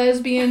only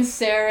lesbian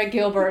Sarah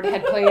Gilbert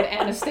had played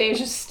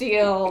Anastasia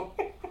Steele,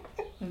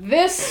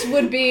 this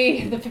would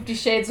be the 50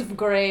 Shades of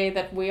Grey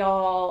that we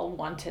all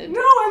wanted.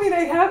 No,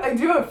 I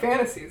do have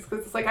fantasies,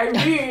 because it's like I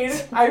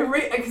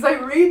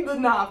read the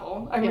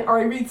novel, or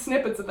I read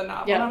snippets of the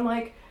novel, and I'm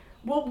like,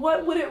 well,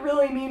 what would it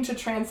really mean to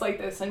translate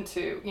this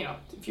into,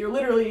 if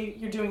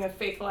you're doing a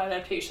faithful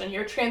adaptation,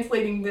 you're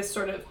translating this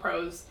sort of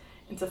prose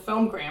into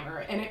film grammar,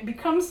 and it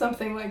becomes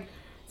something like,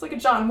 it's like a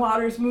John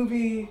Waters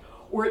movie,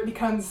 or it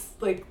becomes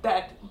like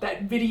that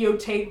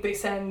videotape they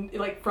send,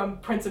 like from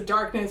Prince of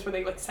Darkness, where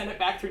they like send it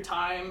back through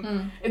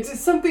time. It's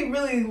just something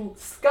really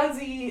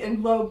scuzzy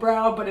and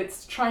lowbrow, but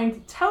it's trying to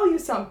tell you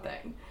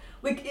something.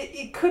 Like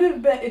it could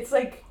have been. It's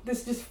like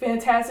this just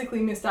fantastically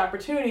missed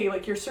opportunity.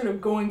 Like you're sort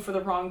of going for the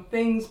wrong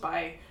things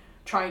by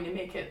trying to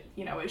make it,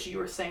 as you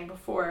were saying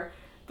before,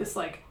 this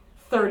like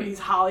 30s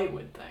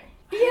Hollywood thing.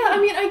 Yeah,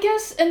 I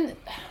guess, and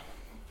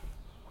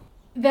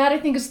that I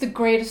think is the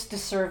greatest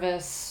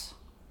disservice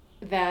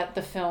that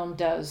the film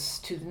does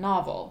to the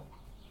novel,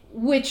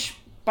 which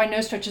by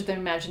no stretch of the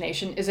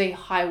imagination is a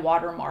high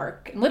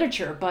watermark in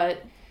literature,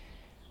 but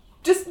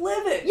just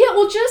live it. Yeah,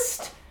 well,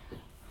 just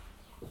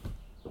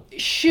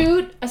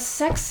shoot a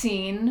sex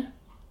scene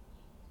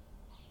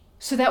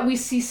so that we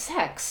see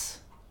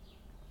sex.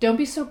 Don't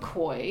be so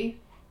coy.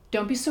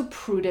 Don't be so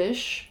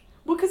prudish.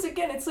 Well, because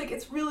again, it's like,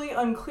 it's really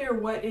unclear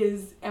what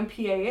is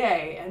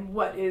MPAA and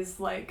what is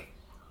like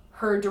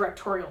her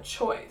directorial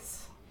choice.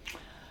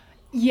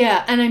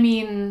 Yeah,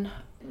 and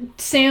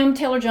Sam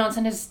Taylor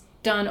Johnson has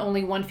done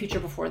only one feature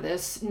before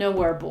this,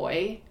 Nowhere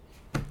Boy,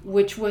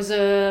 which was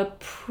a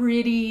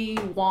pretty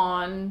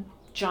wan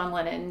John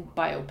Lennon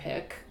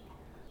biopic.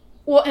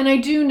 Well, and I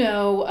do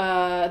know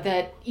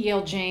that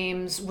E.L.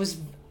 James was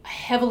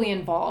heavily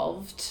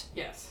involved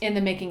in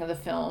the making of the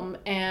film,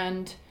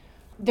 and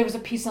there was a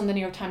piece on the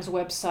New York Times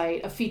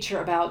website, a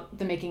feature about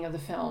the making of the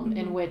film,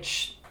 in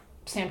which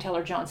Sam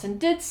Taylor Johnson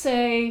did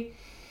say,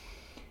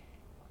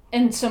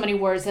 in so many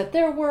words, that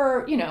there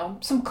were,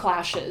 some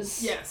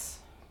clashes. Yes.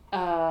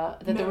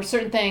 There were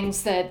certain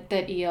things that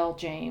E.L.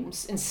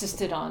 James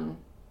insisted on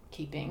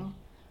keeping.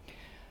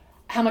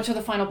 How much of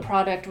the final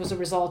product was a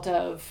result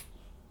of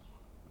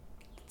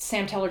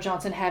Sam Taylor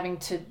Johnson having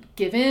to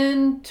give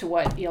in to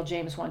what E.L.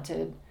 James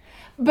wanted.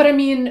 But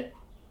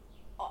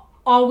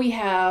all we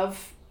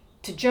have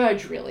to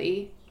judge,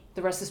 really,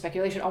 the rest of the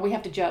speculation, all we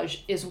have to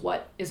judge is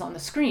what is on the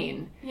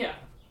screen. Yeah.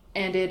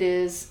 And it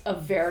is a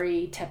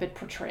very tepid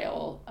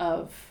portrayal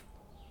of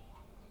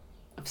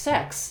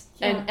sex.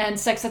 Yeah. And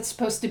sex that's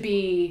supposed to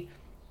be,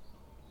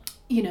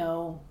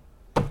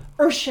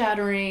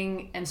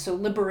 earth-shattering and so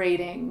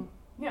liberating.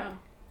 Yeah.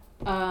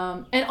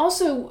 And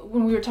also,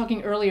 when we were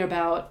talking earlier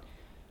about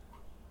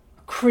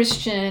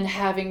Christian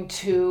having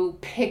to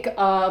pick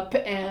up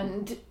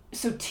and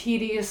so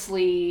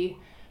tediously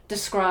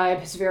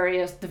describe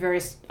the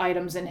various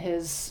items in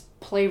his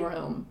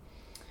playroom,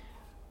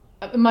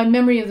 my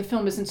memory of the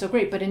film isn't so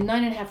great, but in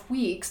 9.5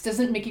 weeks,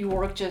 doesn't Mickey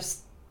Rourke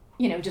just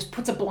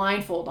puts a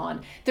blindfold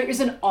on? There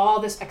isn't all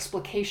this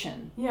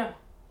explication. Yeah.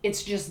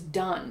 It's just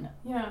done.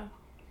 Yeah.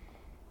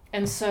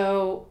 And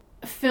so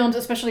films,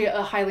 especially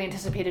a highly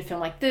anticipated film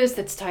like this,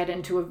 that's tied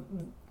into a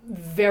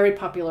very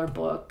popular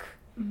book,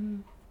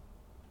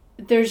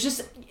 there's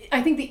just,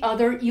 I think the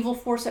other evil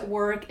force at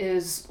work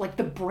is like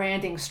the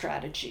branding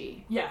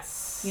strategy.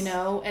 Yes.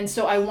 And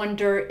so I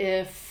wonder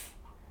if,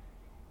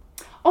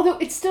 although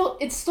it's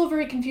still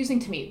very confusing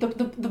to me.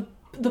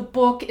 The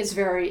book is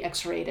very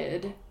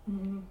X-rated,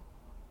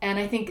 and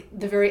I think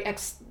the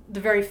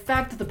very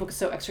fact that the book is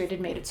so X-rated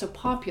made it so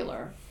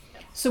popular.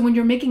 So when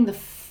you're making the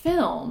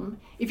film,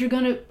 if you're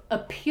going to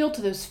appeal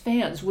to those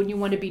fans, wouldn't you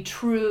want to be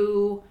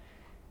true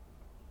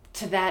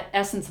to that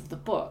essence of the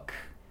book?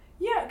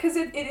 Yeah, because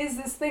it is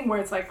this thing where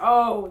it's like,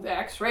 oh, the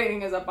X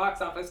rating is a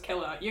box office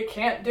killer. You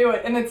can't do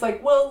it. And it's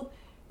like, well,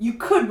 you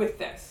could with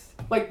this.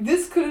 Like,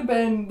 this could have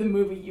been the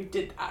movie you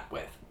did that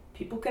with.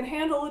 People can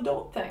handle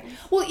adult things.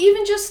 Well,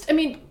 even just,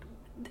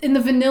 in the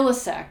vanilla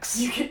sex.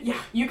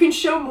 You can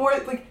show more,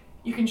 like,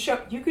 you could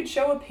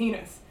show a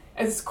penis.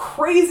 As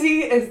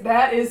crazy as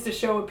that is to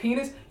show a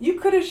penis, you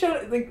could have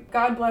shown, like,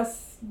 God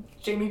bless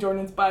Jamie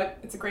Dornan's butt.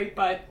 It's a great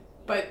butt.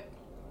 But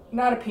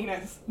not a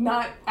penis.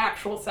 Not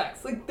actual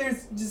sex. Like,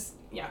 there's just,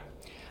 yeah.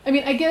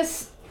 I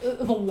guess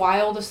the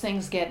wildest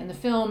things get in the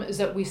film is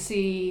that we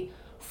see,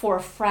 for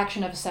a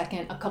fraction of a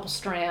second, a couple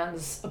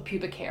strands of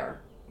pubic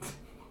hair.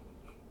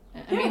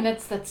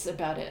 That's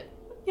about it.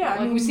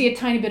 Yeah. We see a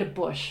tiny bit of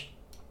bush.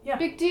 Yeah.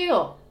 Big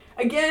deal.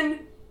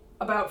 Again,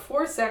 about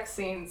 4 sex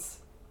scenes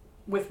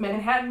with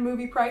Manhattan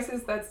movie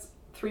prices, that's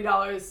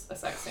 $3 a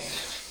sex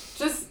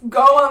scene. Just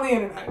go on the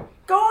internet.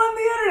 Go on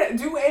the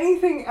internet. Do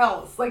anything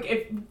else. Like,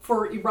 if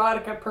for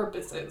erotica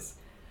purposes.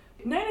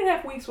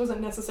 9.5 Weeks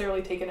wasn't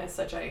necessarily taken as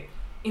such a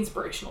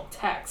inspirational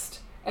text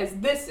as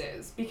this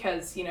is,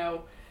 because, you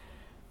know,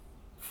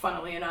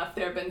 funnily enough,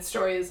 there have been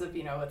stories of,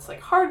 you know, it's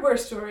like hardware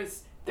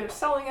stores, they're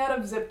selling out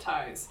of zip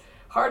ties.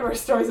 Hardware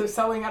stores are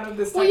selling out of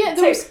this type of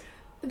tape.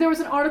 There was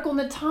an article in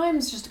the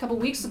Times just a couple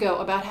weeks ago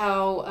about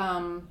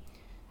how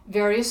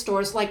various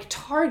stores like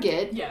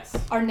Target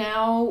are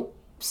now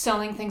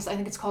selling things. I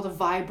think it's called a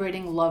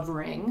vibrating love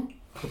ring,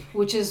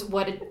 which is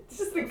what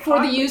for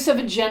the use of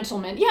a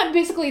gentleman. Yeah,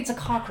 basically it's a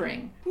cock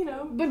ring. You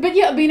know, but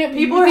yeah, I mean,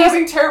 people are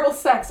having terrible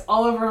sex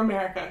all over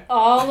America,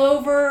 all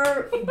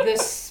over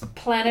this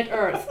planet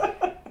Earth.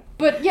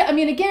 But yeah, I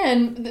mean,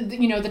 again,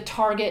 you know, the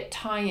Target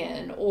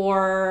tie-in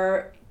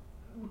or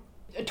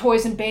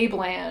Toys in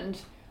Babeland,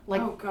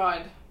 like, oh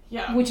god,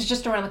 yeah, which is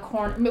just around the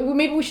corner.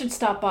 Maybe we should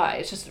stop by.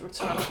 It's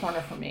around the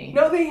corner for me.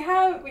 No, they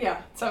have,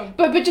 yeah. So,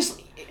 but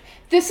just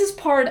this is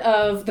part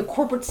of the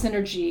corporate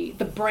synergy,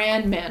 the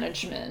brand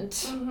management.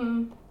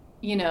 Mm-hmm.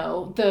 You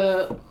know,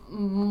 the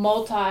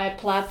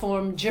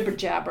multi-platform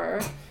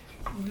jibber-jabber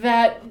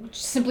that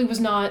simply was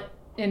not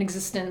in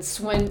existence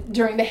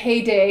during the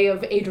heyday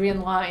of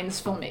Adrian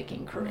Lyne's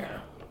filmmaking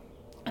career.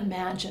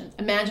 Imagine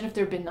if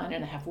there had been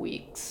 9.5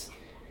 Weeks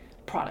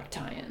product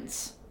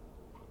tie-ins.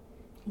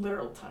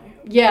 Literal tie-ins.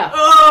 Yeah.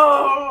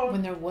 Oh!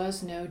 When there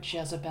was no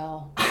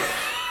Jezebel.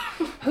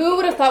 Who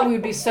would have thought we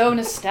would be so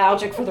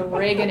nostalgic for the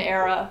Reagan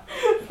era?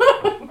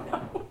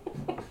 No.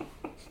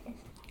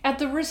 At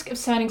the risk of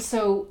sounding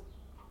so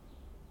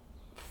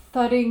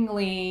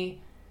thuddingly,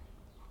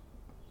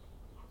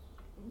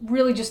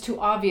 really just too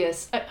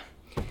obvious,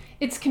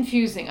 it's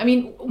confusing. I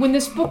mean, when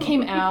this book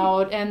came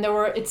out and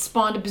it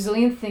spawned a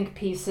bazillion think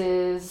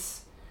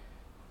pieces.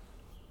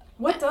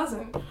 What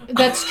doesn't?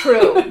 That's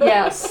true,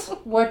 yes.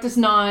 What does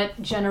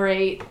not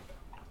generate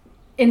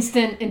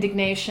instant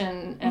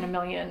indignation and a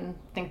million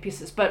think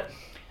pieces? But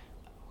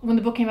when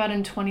the book came out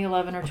in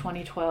 2011 or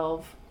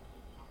 2012,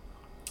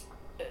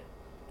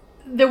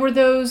 there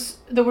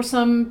were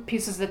some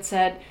pieces that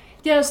said,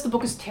 yes, the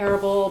book is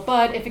terrible,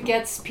 but if it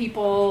gets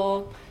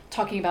people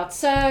talking about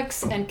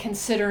sex and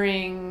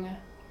considering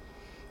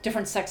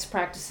different sex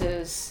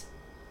practices,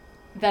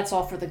 that's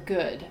all for the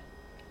good.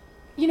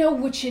 You know,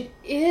 which it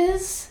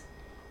is,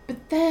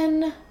 but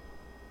then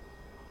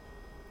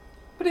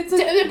then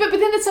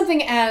it's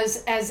something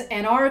as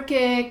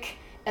anarchic,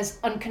 as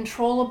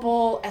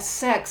uncontrollable as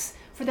sex,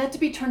 for that to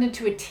be turned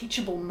into a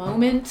teachable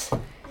moment.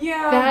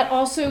 Yeah. That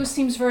also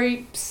seems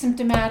very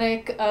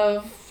symptomatic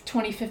of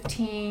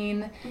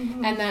 2015,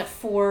 mm-hmm. and that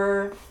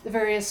for the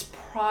various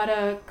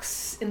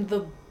products in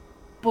the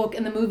book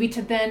and the movie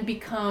to then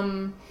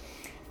become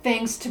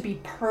things to be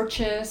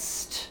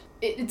purchased,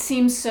 it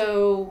seems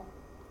so,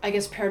 I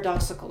guess,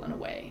 paradoxical in a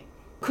way.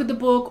 Could the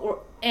book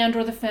or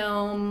the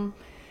film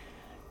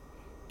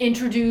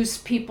introduce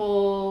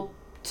people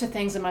to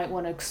things they might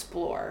want to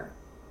explore?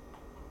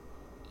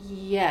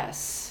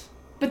 Yes.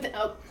 But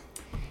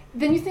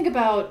then you think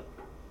about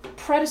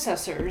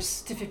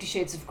predecessors to 50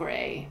 Shades of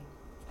Grey,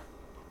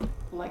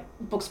 like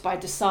books by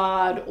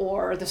Desaad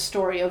or The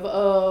Story of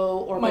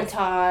O or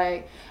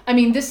Matai. I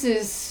mean, that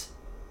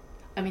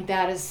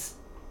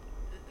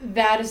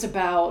is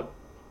about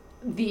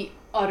the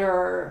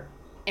utter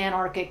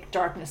anarchic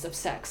darkness of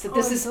sex. That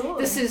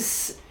this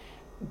is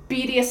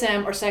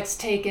BDSM or sex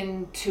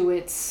taken to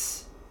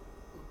its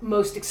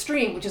most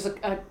extreme, which is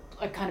a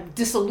kind of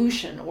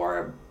dissolution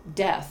or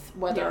death,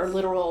 whether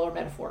literal or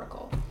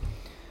metaphorical.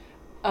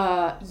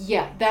 That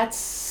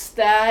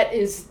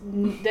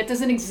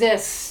doesn't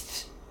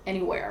exist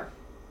anywhere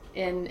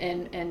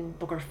in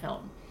book or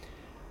film.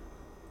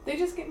 They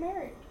just get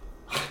married.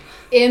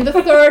 In the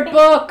third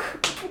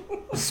book,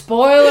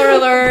 spoiler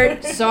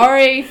alert,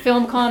 sorry,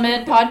 film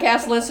comment,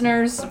 podcast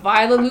listeners,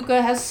 Violet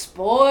Lucca has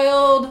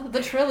spoiled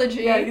the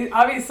trilogy. Yeah,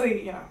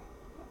 obviously, you know,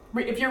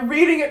 if you're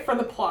reading it for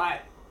the plot,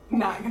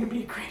 not going to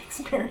be a great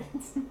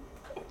experience.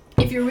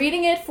 If you're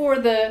reading it for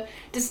the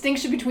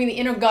distinction between the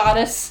inner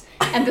goddess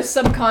and the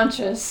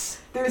subconscious,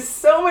 there's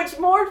so much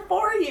more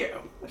for you.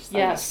 There's so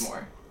much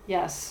more.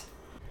 Yes.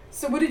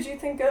 So what did you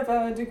think of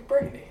Duke of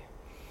Burgundy?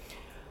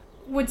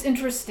 What's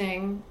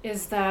interesting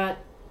is that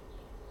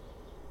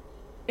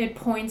it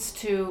points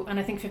to, and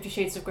I think 50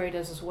 Shades of Grey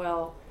does as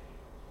well,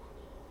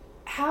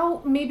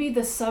 how maybe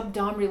the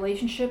sub-dom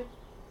relationship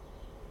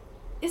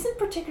isn't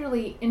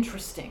particularly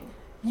interesting.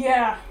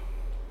 Yeah.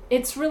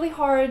 It's really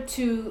hard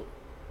to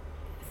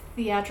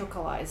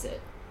theatricalize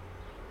it,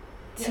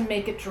 to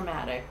make it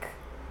dramatic.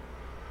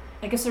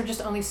 I guess there are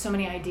just only so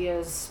many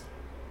ideas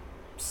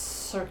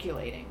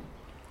circulating.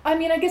 I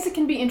mean, I guess it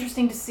can be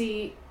interesting to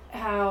see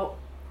how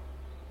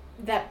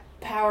that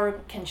power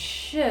can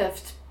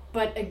shift,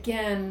 but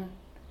again,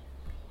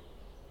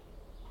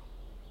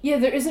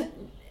 there isn't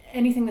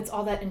anything that's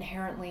all that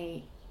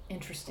inherently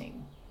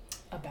interesting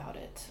about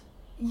it.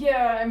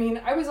 Yeah, I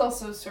mean, I was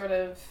also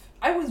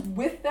I was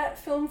with that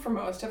film for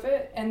most of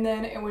it, and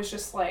then it was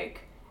just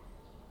like,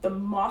 the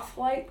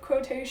mothlight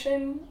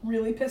quotation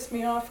really pissed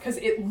me off, because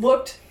it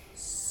looked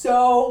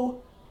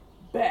so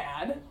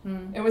bad.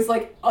 It was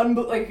like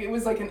it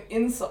was like an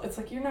insult. It's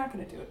like, you're not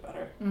going to do it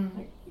better,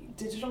 like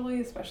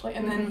digitally especially.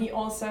 And then he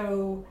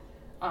also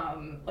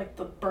like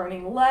the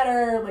burning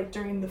letter, like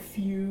during the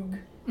fugue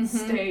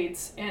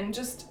states, and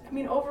just, I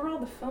mean, overall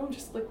the film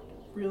just looked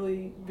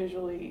really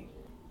visually.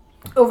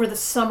 Over the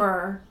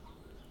summer,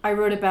 I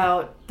wrote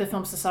about the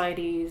Film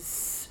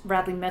Society's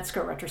Radley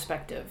Metzger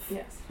retrospective.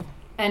 Yes.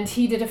 And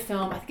he did a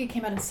film, I think it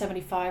came out in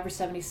 75 or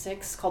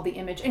 76, called The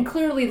Image. And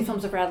clearly the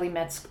films of Radley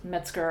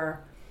Metzger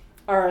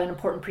are an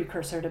important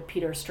precursor to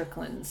Peter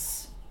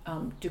Strickland's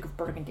Duke of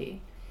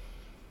Burgundy.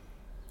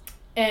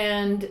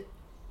 And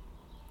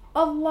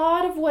a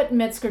lot of what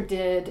Metzger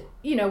did,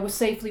 you know, was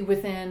safely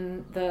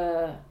within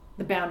the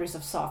boundaries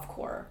of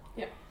softcore.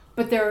 Yeah.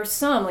 But there are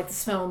some, like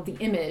this film, The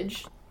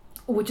Image,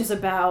 which is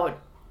about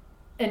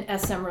an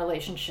SM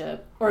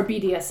relationship, or a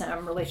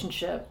BDSM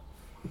relationship,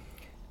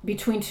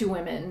 between two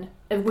women,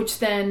 which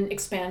then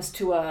expands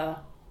to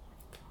a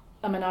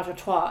menage a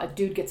trois. A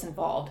dude gets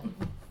involved.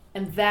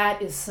 And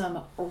that is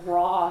some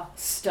raw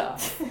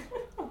stuff.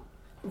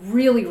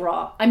 Really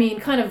raw. I mean,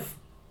 kind of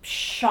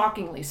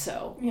shockingly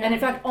so. Yeah. And in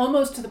fact,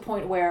 almost to the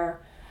point where,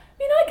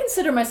 I mean, I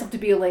consider myself to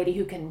be a lady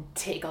who can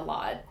take a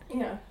lot.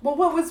 Yeah. Well,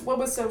 what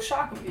was so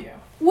shocking to you?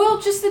 Well,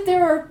 just that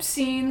there are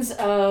scenes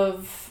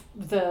of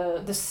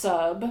the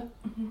sub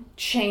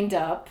chained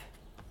up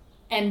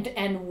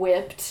and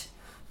whipped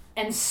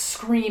and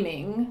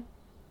screaming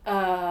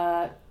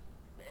to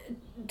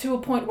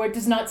a point where it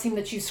does not seem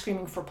that she's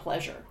screaming for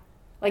pleasure.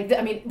 Like,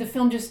 I mean, the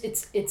film just,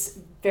 it's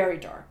very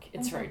dark.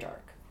 It's very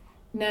dark.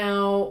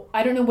 Now,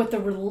 I don't know what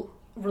the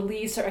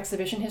release or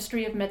exhibition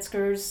history of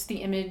Metzger's The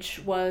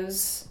Image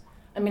was.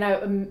 I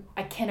mean,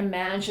 I can't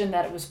imagine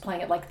that it was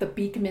playing at, like, the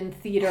Beekman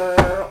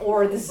Theater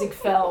or the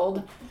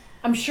Ziegfeld.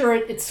 I'm sure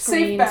it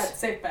screened...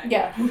 Safe bet.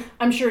 Yeah.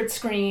 I'm sure it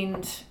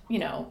screened, you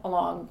know,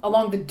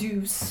 along the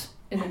Deuce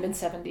in the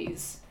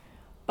mid-70s.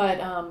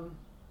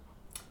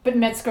 But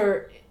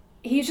Metzger,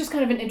 he's just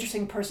kind of an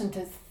interesting person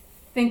to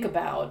think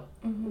about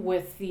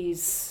with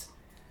these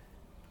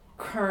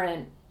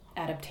current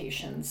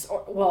adaptations.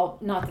 Or, well,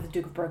 not that the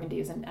Duke of Burgundy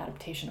is an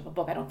adaptation of a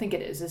book. I don't think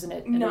it is, isn't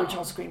it? An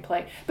original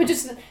screenplay. But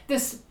just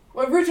this...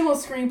 Original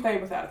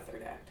screenplay without a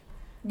third act.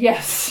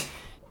 Yes.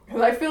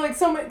 Because I feel like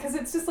because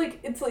it's just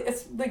like, it's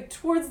like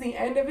towards the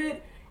end of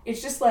it,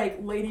 it's just like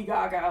Lady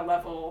Gaga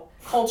level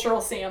cultural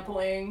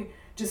sampling,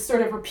 just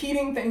sort of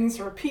repeating things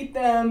to repeat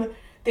them.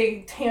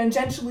 They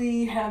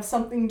tangentially have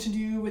something to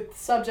do with the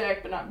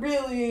subject, but not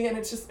really, and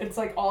it's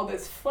like all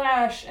this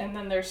flash, and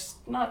then there's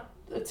not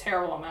a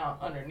terrible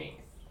amount underneath.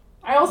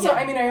 I also,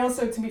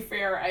 to be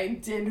fair, I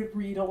did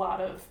read a lot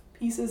of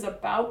pieces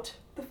about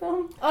the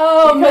film.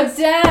 Oh,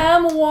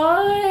 Madame,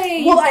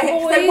 why? Well,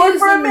 I work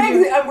for a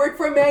magazine. I work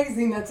for a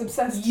magazine that's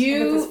obsessed with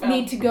this film. You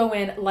need to go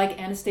in like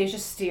Anastasia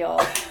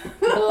Steele,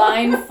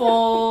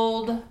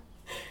 blindfold,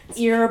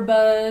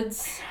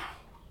 earbuds.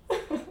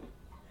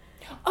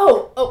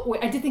 Oh,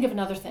 wait, I did think of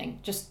another thing,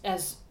 just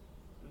as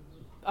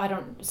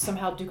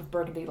somehow Duke of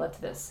Burgundy led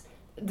to this.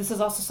 This is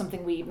also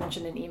something we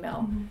mentioned in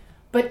email.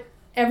 But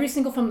every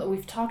single film that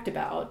we've talked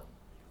about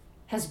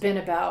has been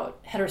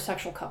about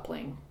heterosexual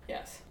coupling.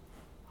 Yes.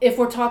 If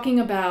we're talking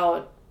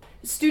about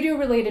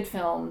studio-related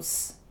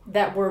films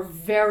that were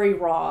very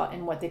raw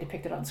in what they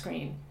depicted on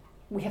screen,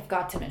 we have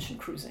got to mention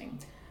Cruising.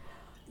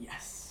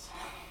 Yes.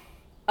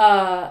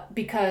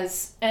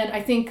 Because, and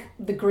I think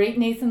the great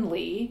Nathan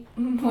Lee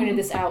pointed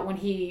this out when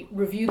he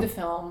reviewed the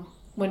film,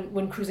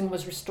 when Cruising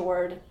was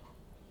restored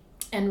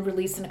and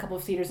released in a couple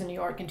of theaters in New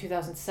York in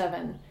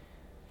 2007.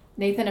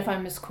 Nathan, if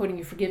I'm misquoting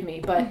you, forgive me,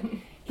 but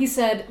he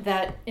said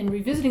that in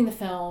revisiting the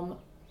film,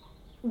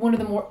 one of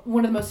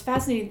the most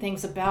fascinating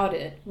things about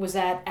it was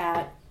that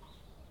at,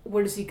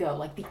 where does he go?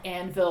 Like the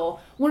Anvil,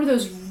 one of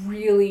those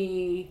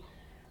really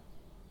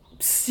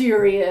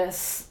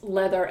serious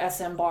leather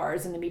SM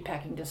bars in the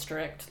meatpacking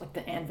district, like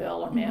the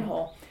Anvil or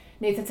Manhole.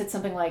 Nathan said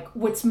something like,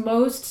 what's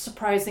most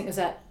surprising is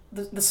that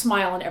the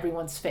smile on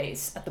everyone's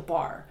face at the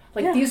bar.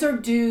 Like, these are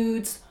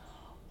dudes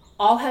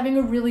all having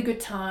a really good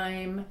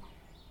time,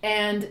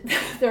 and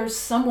there's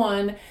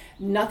someone,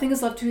 nothing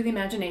is left to the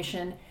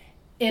imagination,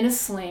 in a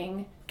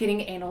sling, getting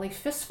anally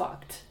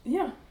fist-fucked.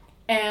 Yeah.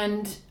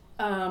 And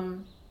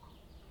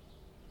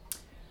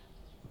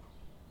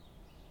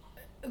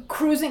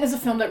Cruising is a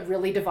film that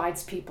really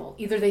divides people.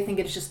 Either they think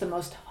it's just the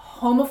most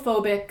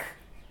homophobic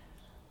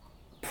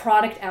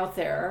product out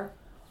there,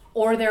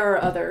 or there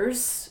are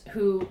others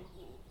who,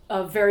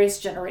 of various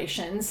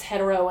generations,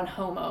 hetero and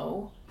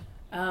homo,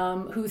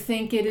 who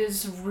think it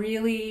is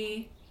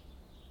really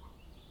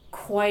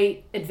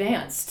quite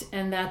advanced,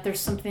 and that there's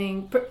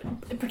something,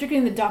 particularly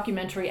in the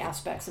documentary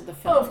aspects of the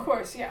film. Oh, of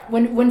course, yeah.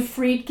 When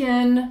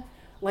Friedkin,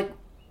 like,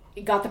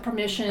 got the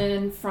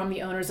permission from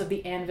the owners of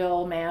the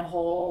Anvil,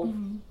 Manhole,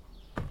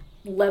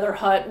 Leather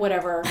Hut,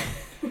 whatever,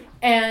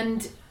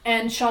 and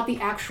shot the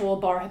actual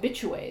bar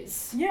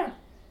habitués. Yeah.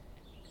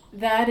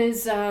 That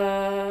is,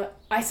 I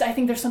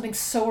think there's something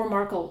so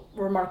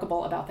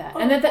remarkable about that,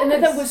 and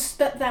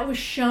that was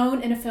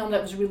shown in a film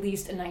that was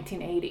released in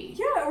 1980.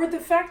 Yeah, or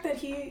the fact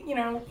that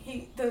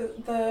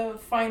the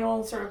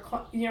final sort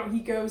of, he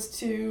goes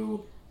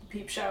to the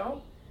Peep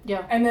Show.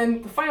 Yeah. And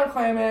then the final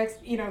climax,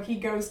 he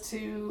goes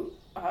to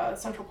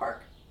Central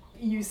Park.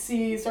 You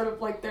see sort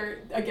of like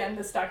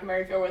this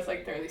documentary feel where it's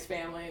like there are these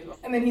families,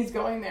 and then he's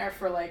going there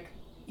for like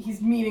he's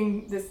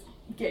meeting this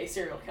gay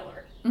serial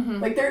killer.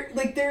 Mm-hmm.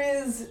 There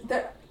is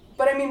that,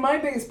 but I mean my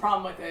biggest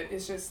problem with it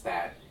is just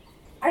that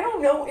I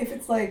don't know if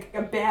it's like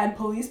a bad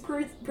police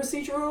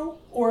procedural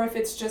or if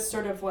it's just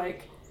sort of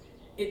like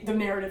the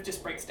narrative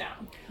just breaks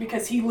down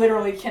because he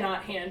literally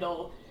cannot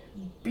handle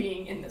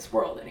being in this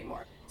world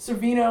anymore. Paul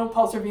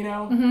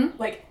Sorvino, mm-hmm.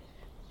 like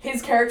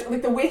his character,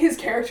 like the way his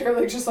character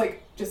like just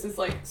is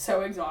like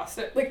so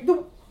exhausted. Like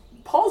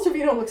Paul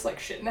Sorvino looks like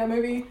shit in that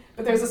movie,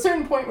 but there's a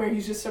certain point where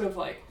he's just sort of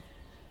like,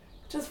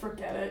 just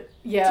forget it.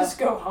 Yeah. Just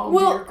go home to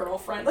your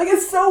girlfriend. Like,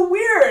 it's so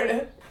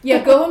weird.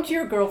 Yeah, go home to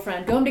your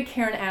girlfriend. Go home to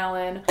Karen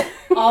Allen,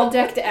 all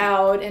decked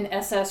out in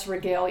SS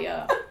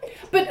regalia.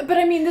 But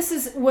I mean, this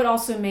is what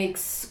also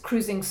makes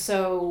Cruising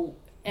so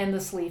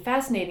endlessly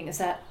fascinating is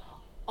that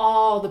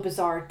all the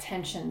bizarre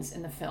tensions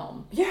in the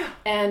film. Yeah.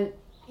 And,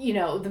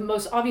 the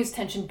most obvious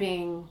tension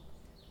being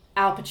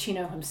Al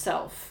Pacino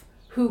himself,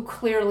 who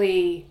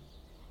clearly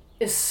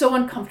is so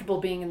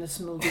uncomfortable being in this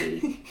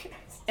movie.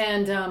 Yes.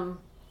 And,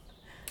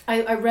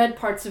 I read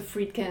parts of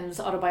Friedkin's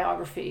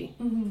autobiography,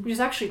 mm-hmm. which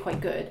is actually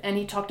quite good. And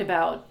he talked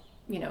about,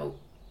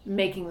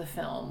 making the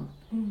film.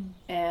 Mm.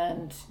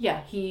 And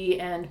yeah, he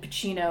and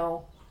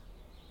Pacino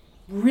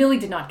really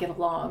did not get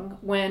along.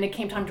 When it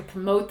came time to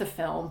promote the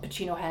film,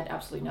 Pacino had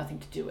absolutely nothing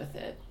to do with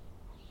it.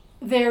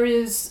 There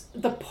is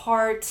the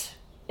part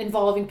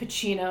involving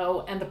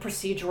Pacino and the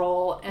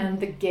procedural and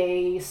the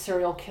gay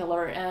serial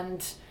killer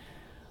and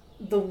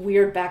the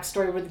weird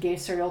backstory where the gay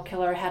serial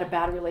killer had a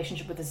bad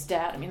relationship with his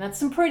dad. I mean, that's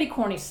some pretty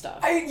corny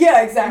stuff.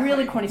 Yeah, exactly.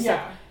 Really corny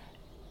stuff.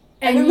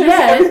 And then there's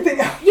everything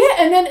else. Yeah,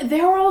 and then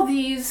there are all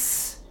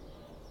these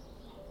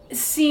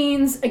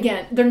scenes,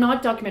 again, they're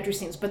not documentary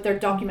scenes, but they're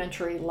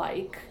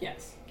documentary-like.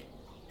 Yes.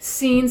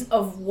 Scenes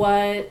of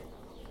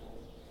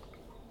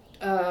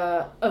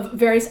of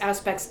various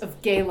aspects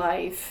of gay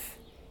life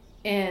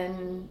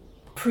in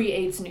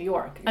pre-AIDS New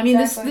York. Exactly. I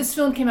mean, this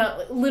film came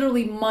out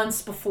literally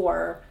months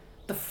before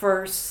the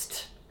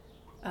first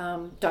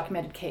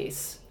documented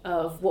case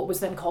of what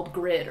was then called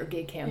GRID, or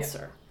gay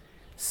cancer. Yeah.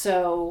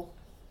 So,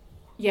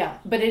 yeah,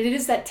 but it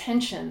is that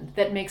tension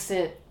that makes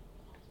it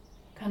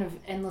kind of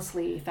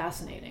endlessly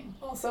fascinating.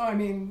 Also, I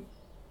mean,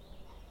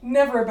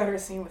 never a better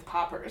scene with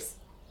poppers.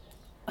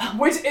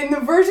 Which, in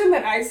the version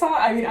that I saw,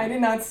 I mean, I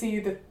did not see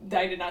the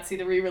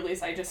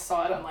re-release. I just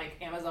saw it on, like,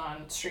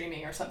 Amazon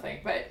streaming or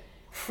something. But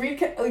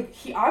Friedkin, like,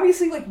 he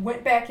obviously, like,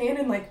 went back in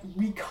and, like,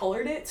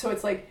 recolored it. So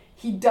it's, like,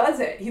 he does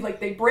it. He, like,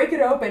 they break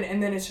it open,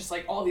 and then it's just,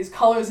 like, all these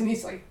colors, and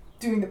he's, like,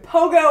 doing the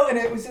pogo, and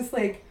it was just,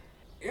 like,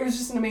 it was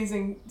just an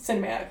amazing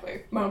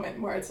cinematic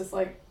moment where it's just,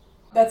 like,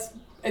 that's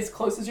as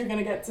close as you're going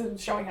to get to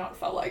showing how it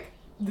felt like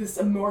this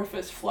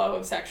amorphous flow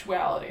of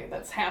sexuality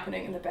that's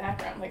happening in the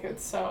background. Like,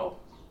 it's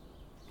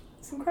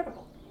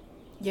incredible.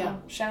 Yeah.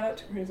 So, shout out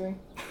to Cruising.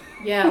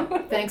 Yeah.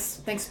 Thanks,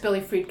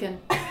 Billy Friedkin.